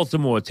did.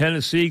 Baltimore,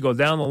 Tennessee, go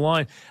down the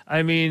line.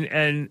 I mean,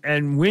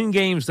 and win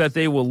games that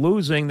they were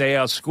losing. They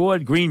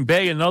outscored Green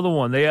Bay, another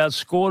one. They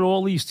outscored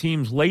all these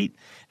teams late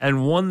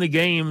and won the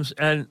games,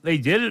 and they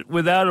did it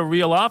without a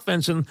real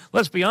offense. And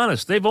let's be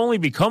honest, they've only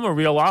become a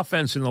real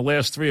offense in the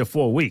last 3 or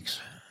 4 weeks.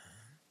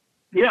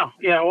 Yeah.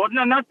 Well,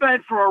 not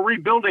bad for a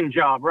rebuilding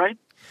job, right?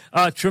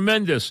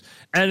 Tremendous.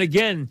 And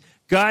again,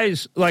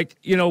 guys like,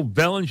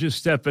 Bellinger's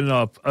stepping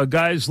up.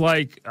 Guys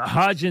like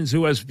Hodgins,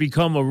 who has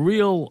become a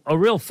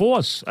real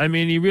force. I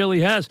mean, he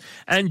really has.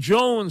 And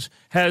Jones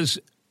has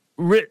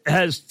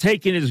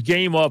taken his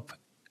game up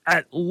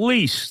at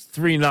least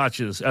 3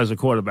 notches as a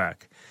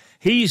quarterback.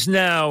 He's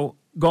now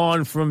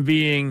gone from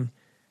being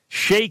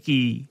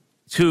shaky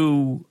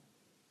to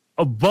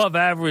above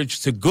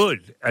average to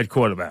good at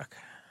quarterback.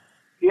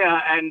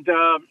 Yeah, and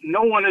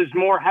no one is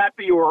more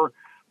happy or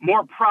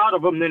more proud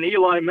of him than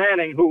Eli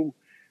Manning, who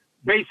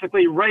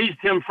basically raised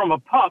him from a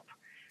pup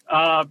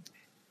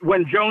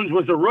when Jones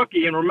was a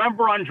rookie. And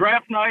remember on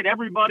draft night,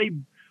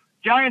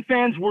 Giant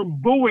fans were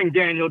booing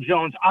Daniel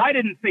Jones. I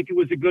didn't think it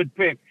was a good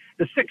pick.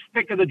 The 6th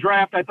pick of the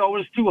draft I thought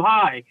was too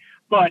high.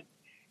 But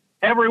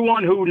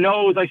everyone who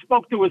knows, I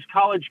spoke to his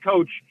college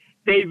coach,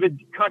 David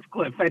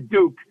Cutcliffe at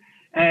Duke,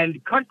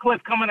 and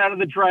Cutcliffe coming out of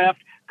the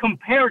draft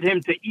compared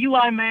him to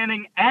Eli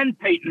Manning and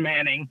Peyton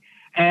Manning.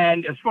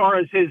 And as far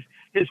as his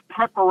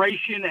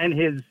preparation and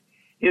his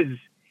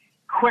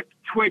quick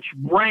twitch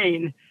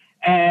brain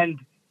and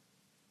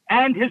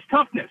his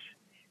toughness.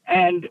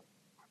 And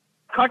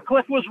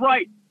Cutcliffe was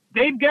right.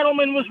 Dave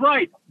Gettleman was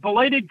right.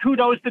 Belated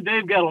kudos to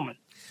Dave Gettleman.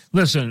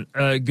 Listen,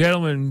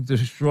 Gettleman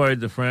destroyed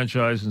the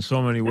franchise in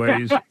so many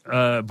ways,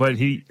 but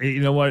he, you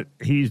know what?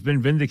 He's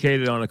been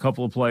vindicated on a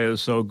couple of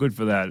players, so good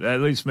for that.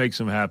 At least makes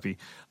him happy.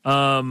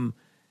 2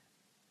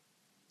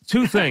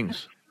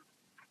 things.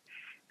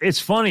 It's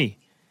funny.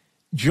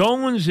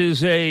 Jones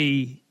is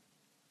a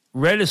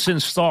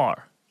reticent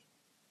star.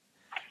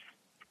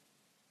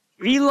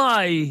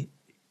 Eli,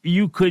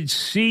 you could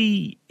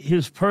see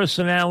his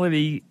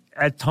personality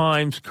at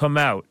times come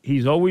out.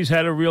 He's always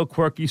had a real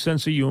quirky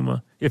sense of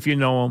humor, if you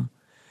know him.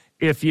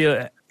 If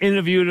you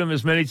interviewed him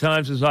as many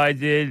times as I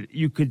did,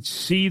 you could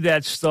see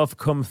that stuff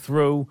come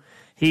through.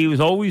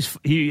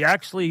 He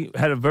actually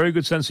had a very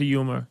good sense of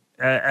humor,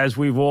 as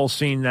we've all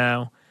seen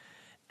now,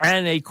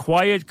 and a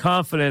quiet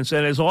confidence.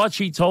 And as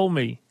Archie told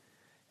me,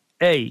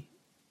 hey,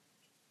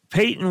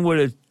 Peyton would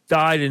have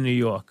died in New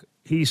York.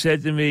 He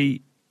said to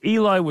me,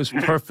 Eli was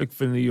perfect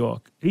for New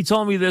York. He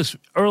told me this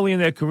early in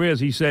their careers.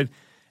 He said,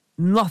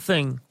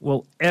 nothing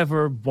will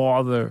ever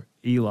bother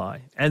Eli,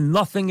 and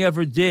nothing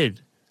ever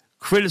did.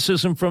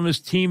 Criticism from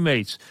his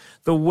teammates,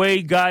 the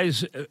way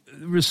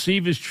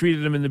receivers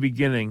treated him in the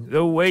beginning,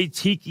 the way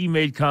Tiki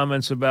made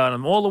comments about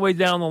him, all the way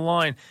down the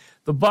line.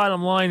 The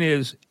bottom line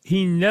is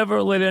he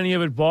never let any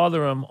of it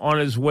bother him on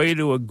his way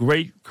to a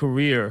great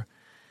career.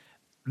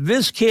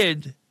 This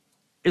kid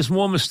is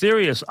more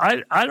mysterious.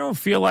 I don't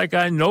feel like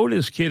I know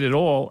this kid at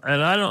all,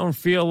 and I don't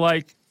feel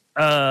like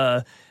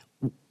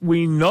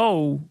we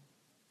know.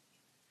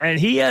 And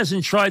he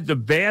hasn't tried to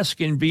bask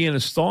in being a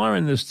star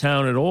in this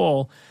town at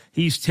all.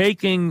 He's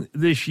taking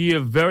this year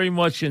very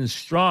much in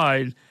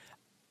stride.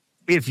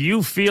 If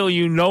you feel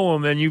you know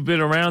him and you've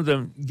been around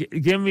him,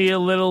 give me a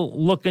little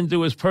look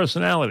into his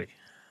personality.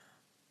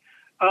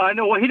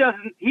 No, well, he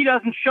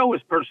doesn't show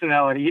his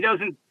personality. He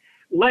doesn't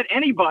let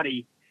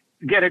anybody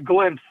get a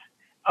glimpse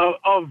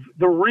of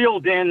the real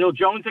Daniel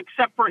Jones,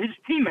 except for his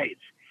teammates.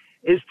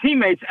 His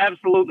teammates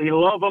absolutely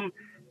love him.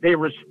 They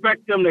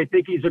respect him. They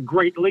think he's a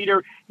great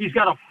leader. He's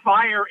got a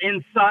fire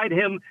inside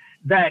him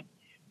that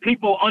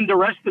people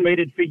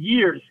underestimated for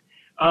years.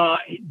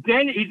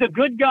 He's a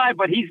good guy,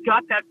 but he's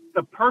got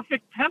the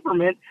perfect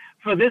temperament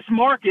for this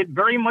market,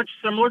 very much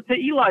similar to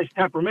Eli's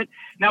temperament.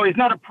 Now, he's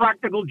not a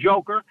practical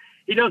joker.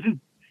 He doesn't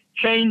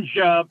change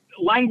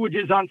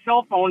languages on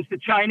cell phones to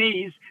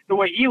Chinese the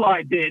way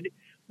Eli did,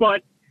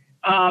 but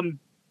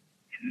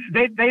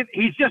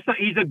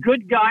he's a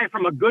good guy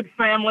from a good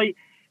family.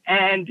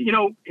 And,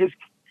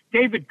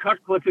 David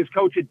Cutcliffe, his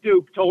coach at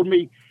Duke, told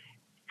me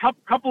a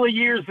couple of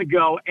years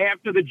ago,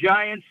 after the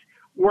Giants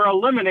were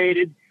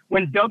eliminated,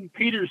 when Doug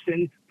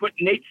Peterson put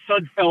Nate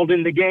Sudfeld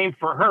in the game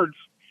for Hurts,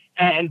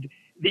 and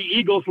the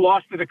Eagles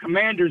lost to the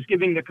Commanders,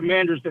 giving the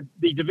Commanders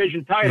the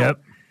division title.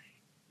 Yep.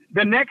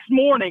 The next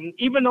morning,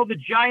 even though the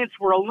Giants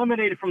were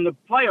eliminated from the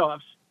playoffs,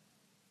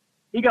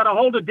 he got a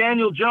hold of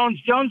Daniel Jones.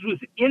 Jones was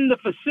in the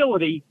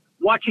facility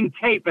watching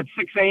tape at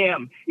 6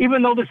 a.m.,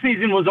 even though the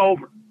season was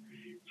over.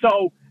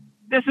 So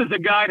this is a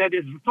guy that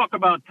is, talk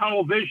about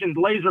tunnel vision,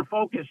 laser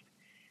focused.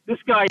 This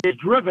guy is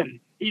driven.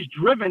 He's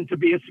driven to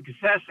be a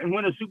success and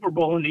win a Super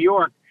Bowl in New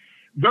York.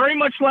 Very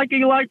much like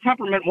Eli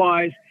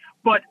temperament-wise,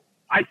 but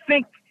I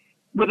think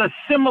with a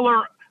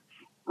similar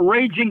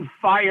raging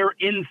fire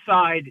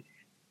inside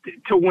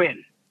to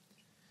win.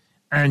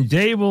 And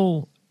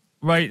Dable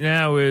right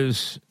now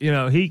is,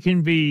 he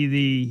can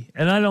be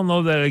and I don't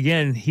know that,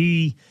 again,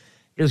 he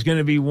is going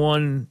to be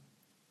one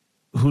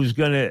who's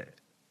going to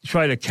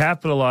try to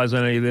capitalize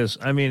on any of this.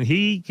 I mean,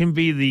 he can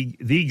be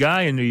the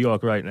guy in New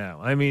York right now.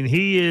 I mean,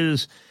 he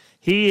is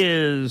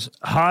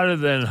hotter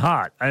than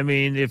hot. I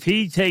mean, if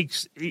he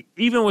takes,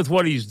 even with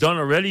what he's done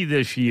already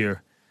this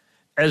year,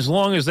 as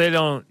long as they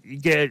don't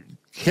get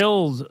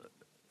killed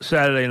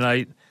Saturday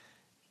night,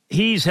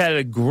 he's had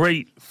a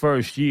great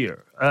first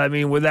year. I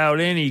mean,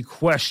 without any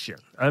question.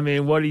 I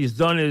mean, what he's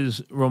done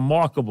is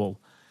remarkable.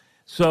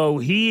 So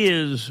he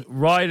is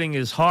riding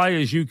as high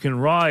as you can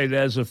ride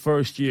as a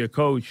first-year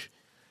coach.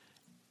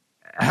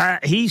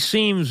 He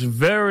seems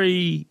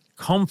very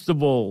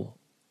comfortable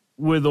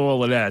with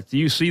all of that. Do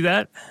you see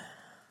that?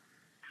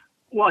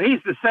 Well, he's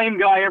the same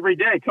guy every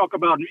day. Talk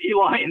about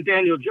Eli and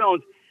Daniel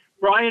Jones.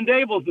 Brian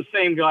Dable's the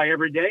same guy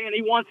every day, and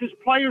he wants his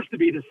players to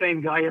be the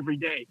same guy every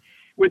day.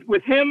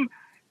 With him,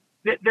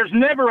 there's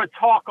never a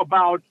talk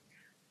about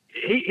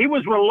he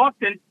was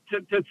reluctant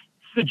to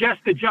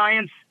suggest the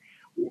Giants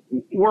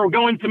were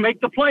going to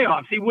make the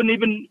playoffs. He wouldn't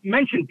even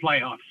mention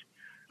playoffs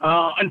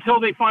until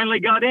they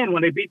finally got in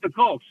when they beat the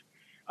Colts.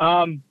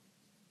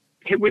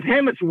 With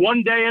him, it's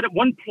one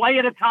play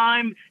at a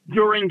time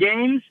during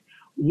games,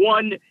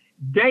 one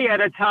day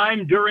at a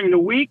time during the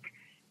week.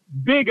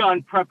 Big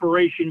on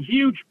preparation,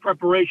 huge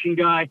preparation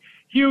guy,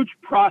 huge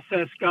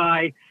process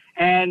guy,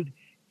 and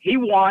he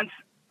wants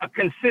a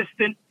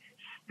consistent,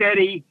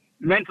 steady,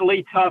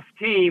 mentally tough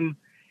team,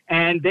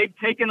 and they've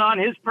taken on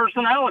his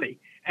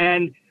personality.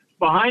 And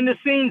behind the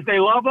scenes, they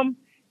love him.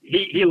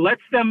 He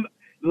lets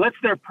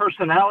their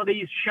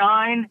personalities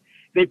shine.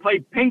 They play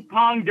ping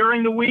pong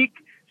during the week.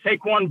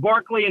 Saquon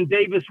Barkley and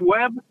Davis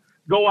Webb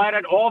go at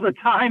it all the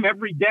time,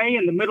 every day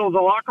in the middle of the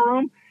locker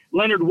room.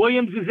 Leonard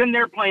Williams is in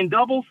there playing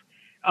doubles.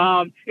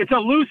 It's a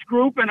loose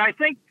group, and I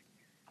think,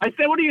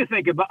 what do you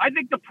think about? I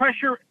think the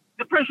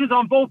pressure's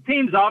on both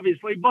teams,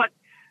 obviously, but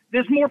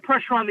there's more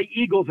pressure on the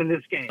Eagles in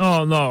this game.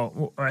 Oh,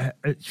 no.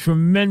 A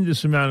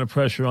tremendous amount of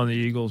pressure on the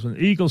Eagles. And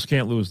the Eagles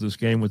can't lose this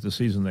game with the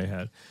season they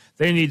had.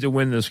 They need to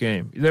win this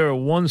game. They're a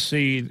 1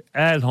 seed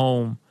at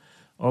home.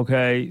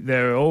 Okay,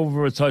 they're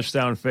over a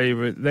touchdown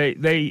favorite.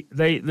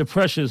 The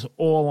pressure's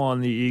all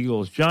on the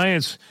Eagles.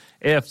 Giants,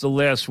 after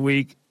last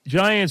week,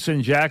 Giants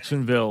in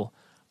Jacksonville.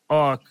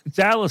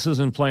 Dallas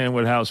isn't playing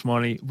with house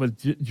money, but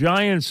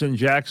Giants and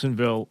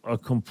Jacksonville are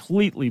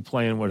completely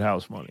playing with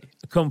house money.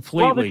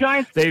 Completely.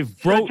 Well,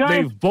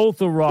 they've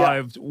both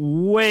arrived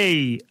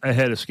way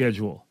ahead of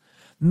schedule.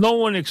 No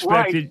one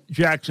expected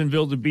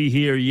Jacksonville to be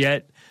here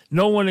yet.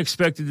 No one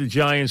expected the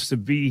Giants to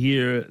be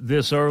here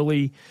this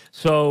early.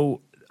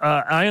 So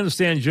I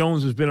understand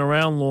Jones has been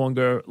around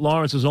longer.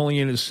 Lawrence is only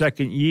in his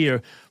second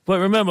year. But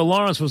remember,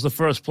 Lawrence was the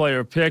first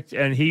player picked,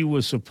 and he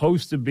was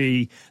supposed to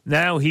be.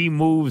 Now he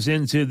moves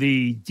into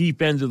the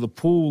deep end of the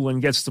pool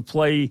and gets to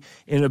play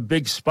in a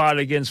big spot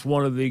against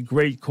one of the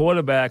great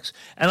quarterbacks.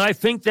 And I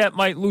think that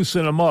might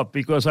loosen him up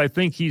because I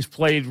think he's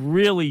played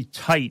really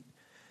tight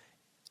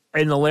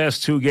in the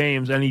last 2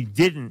 games, and he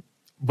didn't.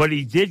 But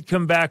he did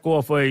come back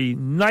off a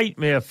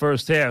nightmare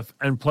first half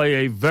and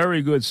play a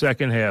very good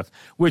second half,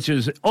 which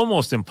is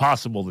almost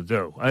impossible to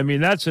do. I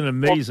mean, that's an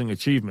amazing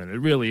achievement. It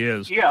really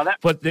is. Yeah.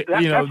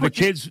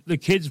 The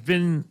kid's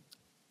been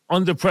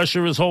under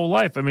pressure his whole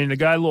life. I mean, the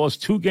guy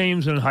lost 2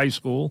 games in high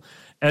school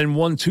and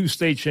won 2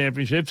 state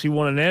championships. He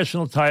won a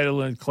national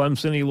title in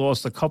Clemson. He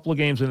lost a couple of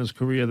games in his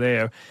career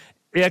there.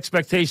 The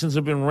expectations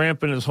have been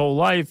rampant his whole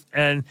life,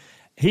 and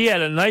he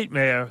had a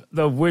nightmare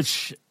of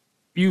which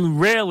you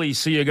rarely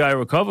see a guy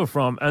recover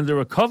from, and to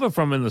recover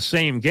from in the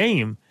same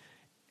game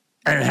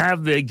and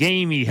have the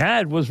game he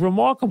had was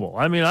remarkable.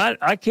 I mean,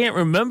 I can't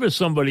remember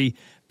somebody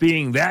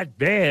being that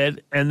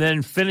bad and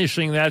then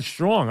finishing that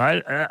strong. I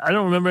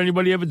don't remember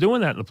anybody ever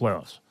doing that in the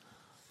playoffs.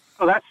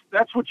 Well,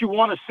 that's what you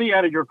want to see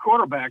out of your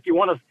quarterback.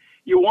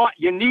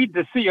 You need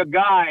to see a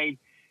guy.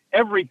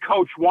 Every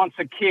coach wants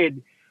a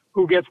kid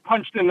who gets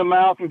punched in the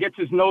mouth and gets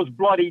his nose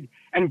bloodied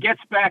and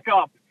gets back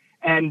up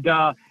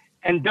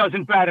and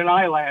doesn't bat an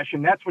eyelash,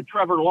 and that's what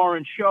Trevor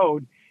Lawrence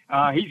showed.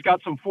 He's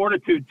got some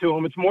fortitude to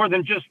him. It's more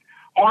than just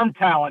arm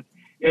talent.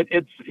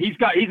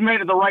 He's made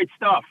of the right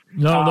stuff.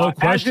 No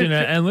question.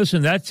 And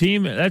listen, that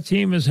team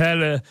has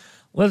had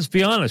let's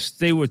be honest,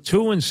 they were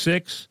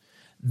 2-6.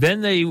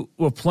 Then they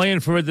were playing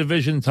for a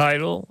division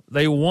title.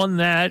 They won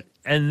that.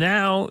 And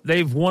now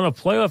they've won a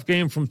playoff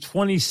game from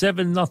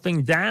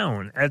 27-0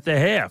 down at the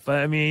half.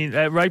 I mean,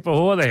 right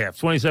before the half,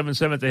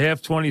 27-7 at the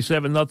half,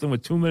 27-0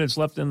 with 2 minutes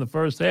left in the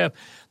first half.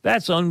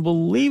 That's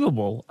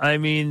unbelievable. I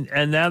mean,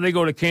 and now they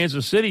go to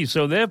Kansas City,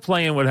 so they're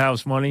playing with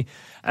house money.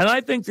 And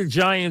I think the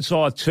Giants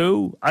are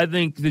too. I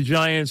think the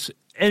Giants,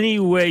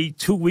 anyway,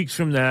 2 weeks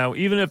from now,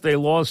 even if they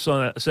lost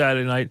on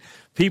Saturday night,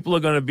 people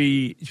are going to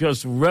be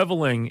just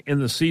reveling in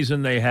the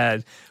season they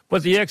had.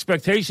 But the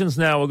expectations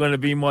now are going to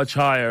be much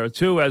higher,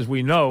 too, as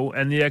we know,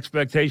 and the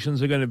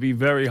expectations are going to be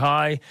very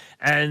high.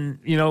 And,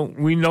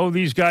 we know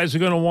these guys are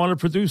going to want to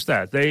produce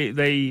that.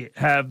 They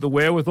have the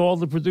wherewithal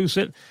to produce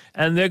it,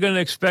 and they're going to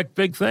expect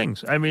big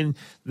things. I mean,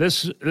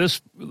 this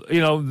is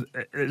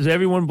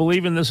everyone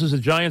believing this is a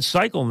Giants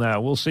cycle now?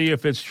 We'll see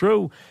if it's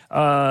true.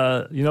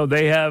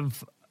 They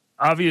have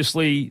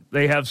obviously,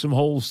 they have some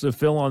holes to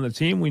fill on the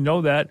team. We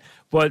know that.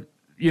 But,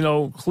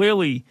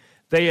 clearly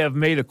they have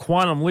made a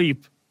quantum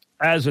leap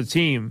as a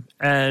team,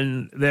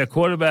 and their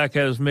quarterback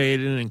has made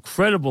an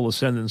incredible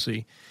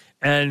ascendancy.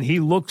 And he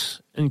looks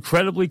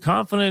incredibly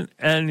confident,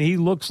 and he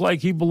looks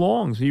like he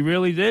belongs. He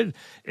really did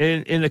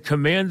in a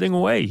commanding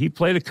way. He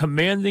played a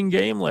commanding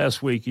game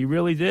last week. He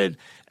really did.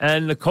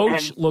 And the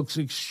coach looks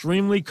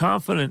extremely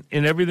confident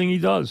in everything he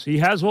does. He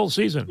has all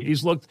season.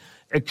 He's looked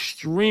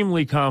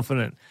extremely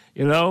confident.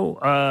 He's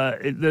not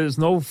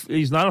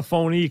a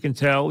phony. You can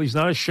tell he's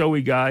not a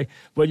showy guy,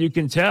 but you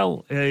can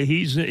tell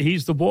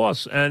he's the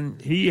boss,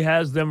 and he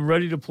has them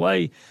ready to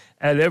play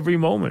at every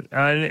moment,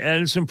 and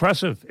it's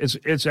impressive.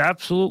 It's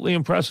absolutely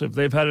impressive.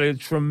 They've had a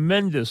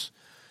tremendous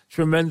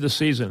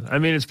season. I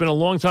mean, it's been a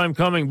long time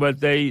coming, but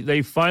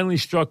they finally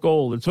struck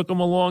gold. It took them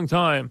a long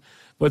time,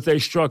 but they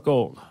struck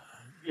gold.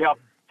 Yep.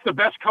 It's the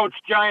best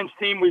coached Giants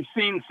team we've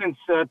seen since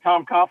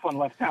Tom Coughlin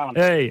left town.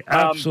 Hey,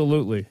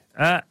 absolutely.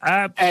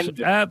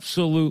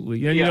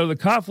 Absolutely. And, the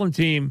Coughlin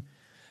team,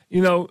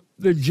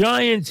 the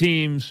Giant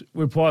teams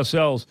with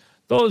Parcells,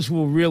 those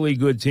were really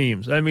good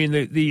teams. I mean,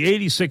 the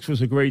 86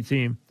 was a great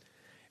team.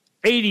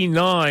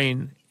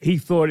 89, he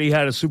thought he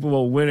had a Super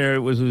Bowl winner.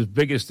 It was his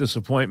biggest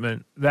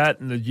disappointment. That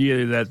and the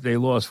year that they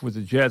lost with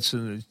the Jets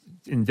in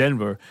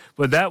Denver.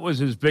 But that was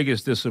his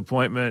biggest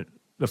disappointment,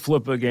 the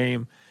flipper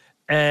game.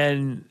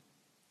 And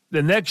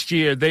the next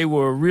year, they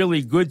were a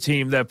really good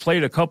team that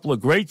played a couple of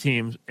great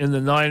teams in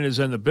the Niners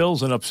and the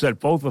Bills and upset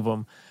both of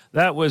them.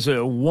 That was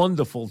a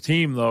wonderful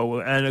team,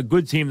 though, and a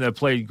good team that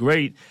played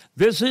great.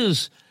 This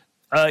is,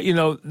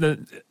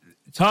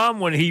 Tom,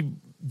 when he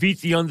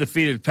beat the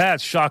undefeated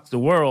Pats, shocked the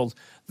world.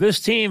 This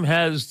team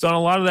has done a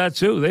lot of that,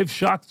 too. They've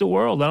shocked the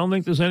world. I don't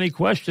think there's any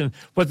question.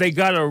 But they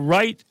got a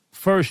right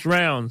first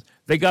round.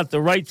 They got the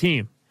right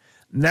team.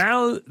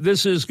 Now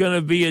this is going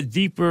to be a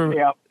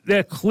deeper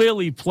They're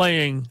clearly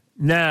playing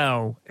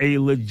now a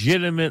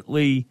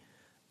legitimately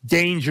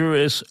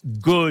dangerous,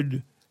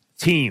 good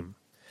team.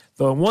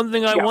 The one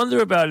thing I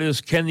wonder about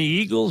is, can the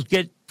Eagles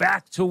get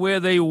back to where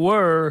they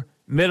were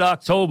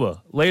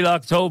mid-October, late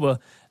October?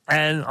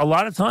 And a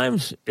lot of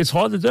times, it's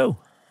hard to do.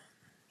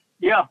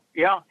 Yeah.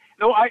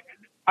 No,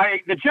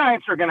 the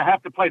Giants are going to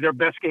have to play their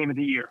best game of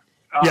the year.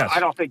 Yes. I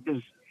don't think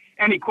there's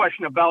any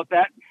question about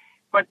that.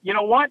 But you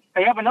know what?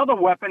 They have another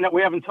weapon that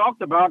we haven't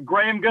talked about,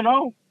 Graham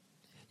Gano.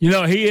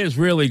 He is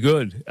really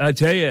good, I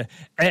tell you.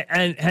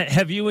 And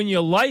have you in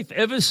your life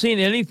ever seen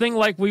anything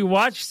like we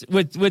watched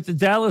with the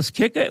Dallas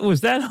kicker?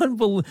 Was that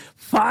unbelievable?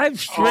 5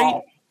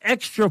 straight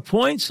extra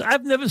points?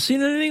 I've never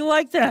seen anything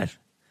like that.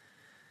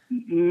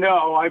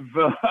 No, I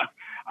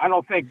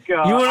don't think. You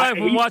and I have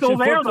been watching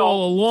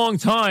football a long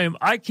time.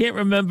 I can't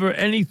remember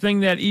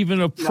anything that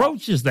even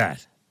approaches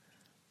that.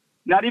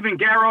 Not even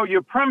Garo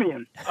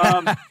Yepremian.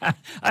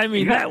 I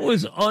mean, that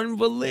was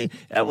unbelievable.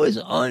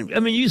 I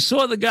mean, you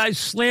saw the guys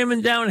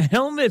slamming down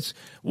helmets.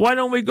 Why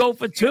don't we go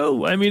for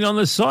 2? I mean, on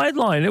the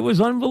sideline, it was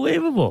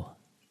unbelievable.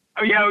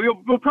 Oh, yeah,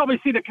 we'll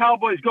probably see the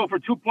Cowboys go for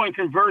 2-point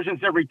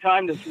conversions every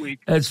time this week.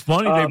 That's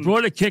funny. They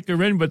brought a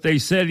kicker in, but they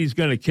said he's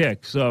going to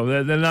kick,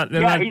 so they're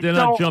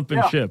not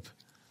jumping ship.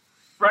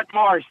 Brett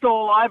Maher is still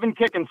alive and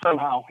kicking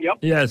somehow. Yep.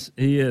 Yes,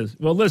 he is.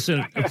 Well,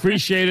 listen,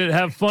 appreciate it.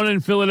 Have fun in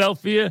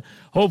Philadelphia.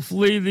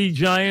 Hopefully the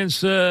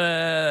Giants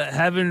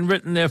haven't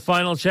written their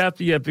final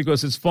chapter yet,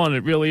 because it's fun.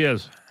 It really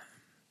is.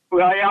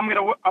 Well, yeah, I'm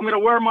gonna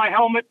wear my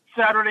helmet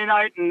Saturday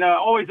night, and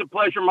always a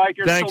pleasure, Mike.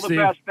 You're still the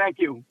best. Thank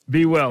you.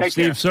 Be well. Take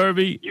Steve care.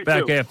 Serby,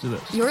 back after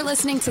this. You're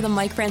listening to the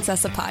Mike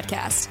Francesa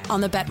podcast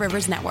on the Bet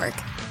Rivers Network.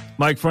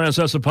 Mike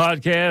Francesa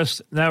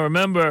podcast. Now,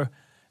 remember,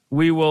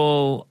 we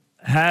will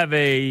have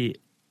a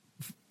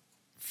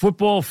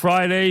Football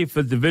Friday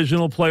for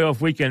divisional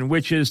playoff weekend,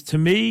 which is, to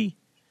me,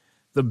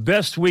 the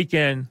best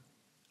weekend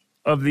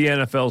of the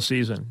NFL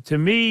season. To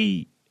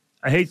me,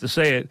 I hate to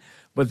say it,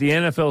 but the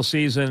NFL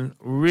season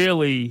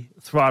really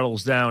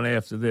throttles down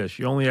after this.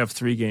 You only have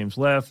 3 games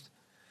left.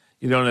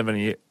 You don't have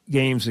any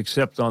games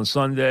except on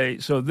Sunday.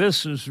 So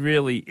this is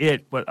really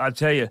it. But I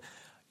tell you,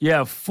 you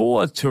have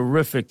 4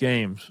 terrific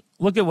games.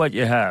 Look at what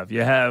you have.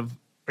 You have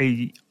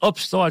a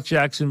upstart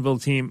Jacksonville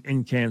team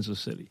in Kansas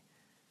City.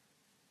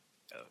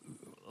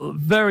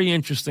 Very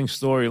interesting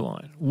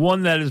storyline.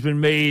 One that has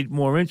been made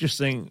more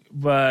interesting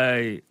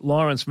by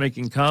Lawrence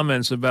making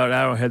comments about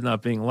Arrowhead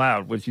not being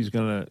loud, which he's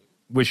going to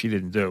wish he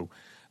didn't do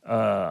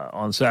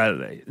on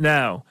Saturday.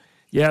 Now,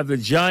 you have the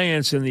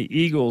Giants and the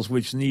Eagles,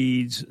 which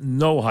needs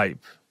no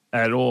hype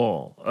at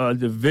all. A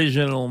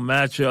divisional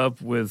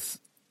matchup with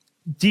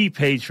deep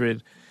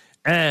hatred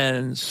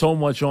and so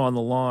much on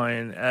the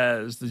line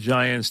as the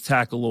Giants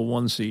tackle a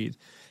 1 seed.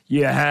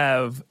 You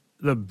have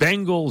the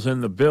Bengals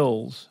and the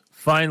Bills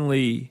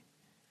finally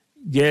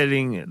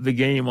getting the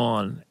game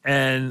on.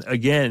 And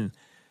again,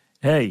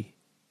 hey,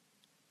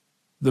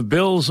 the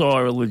Bills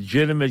are a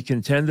legitimate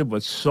contender,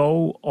 but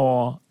so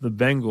are the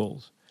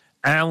Bengals.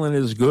 Allen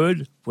is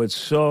good, but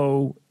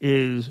so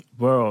is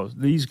Burrows.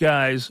 These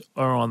guys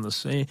are on the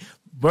same.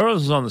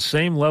 Burrows is on the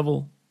same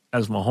level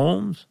as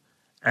Mahomes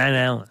and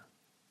Allen.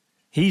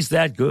 He's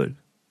that good.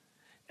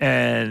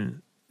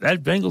 And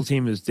that Bengal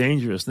team is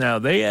dangerous. Now,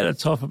 they had a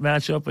tough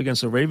matchup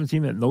against a Raven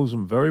team that knows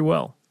them very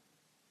well,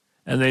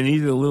 and they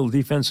needed a little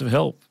defensive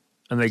help,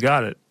 and they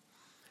got it.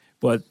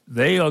 But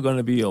they are going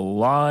to be a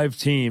live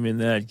team in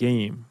that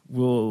game.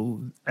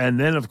 And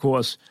then, of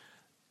course,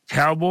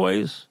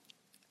 Cowboys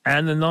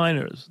and the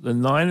Niners. The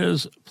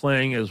Niners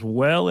playing as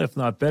well, if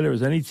not better,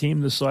 as any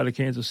team this side of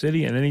Kansas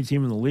City and any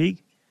team in the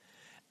league.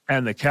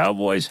 And the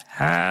Cowboys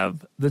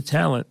have the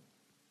talent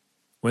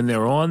when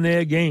they're on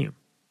their game,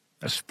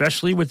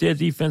 especially with their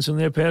defense and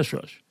their pass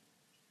rush,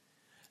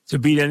 to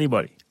beat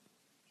anybody.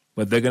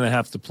 But they're going to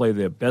have to play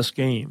their best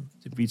game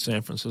to beat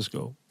San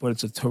Francisco. But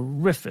it's a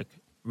terrific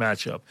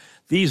matchup.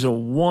 These are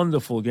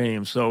wonderful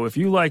games. So if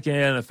you like the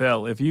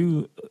NFL, if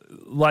you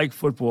like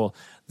football,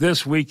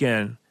 this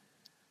weekend,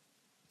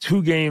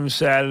 2 games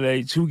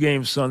Saturday, 2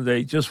 games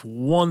Sunday, just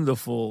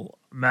wonderful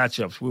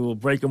matchups. We will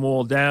break them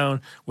all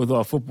down with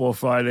our Football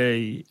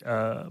Friday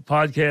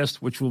podcast,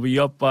 which will be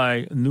up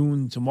by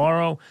noon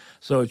tomorrow.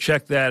 So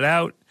check that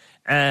out.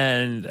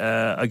 And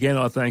again,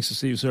 our thanks to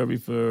Steve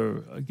Serby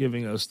for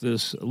giving us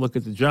this look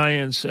at the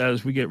Giants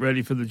as we get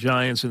ready for the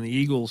Giants and the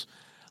Eagles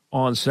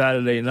on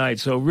Saturday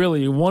night. So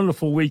really a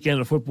wonderful weekend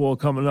of football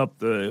coming up.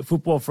 The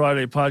Football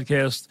Friday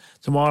podcast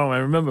tomorrow.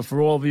 And remember, for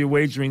all of your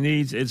wagering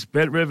needs, it's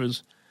Bet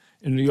Rivers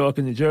in New York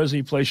and New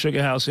Jersey, play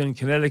Sugar House in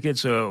Connecticut.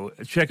 So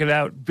check it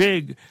out.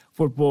 Big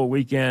football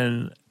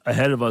weekend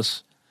ahead of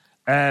us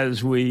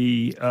as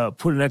we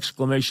put an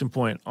exclamation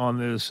point on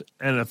this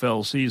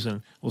NFL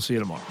season. We'll see you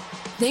tomorrow.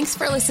 Thanks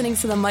for listening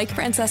to the Mike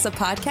Francesa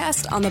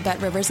podcast on the Bet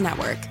Rivers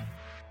Network.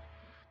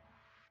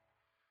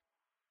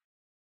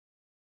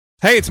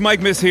 Hey, it's Mike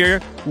Miss here.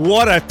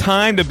 What a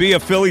time to be a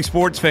Philly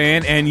sports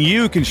fan, and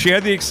you can share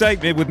the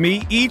excitement with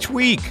me each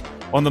week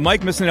on the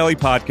Mike Missinelli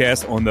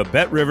podcast on the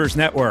Bet Rivers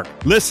Network.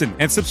 Listen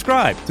and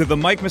subscribe to the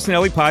Mike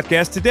Missinelli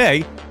podcast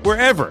today,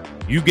 wherever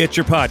you get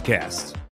your podcasts.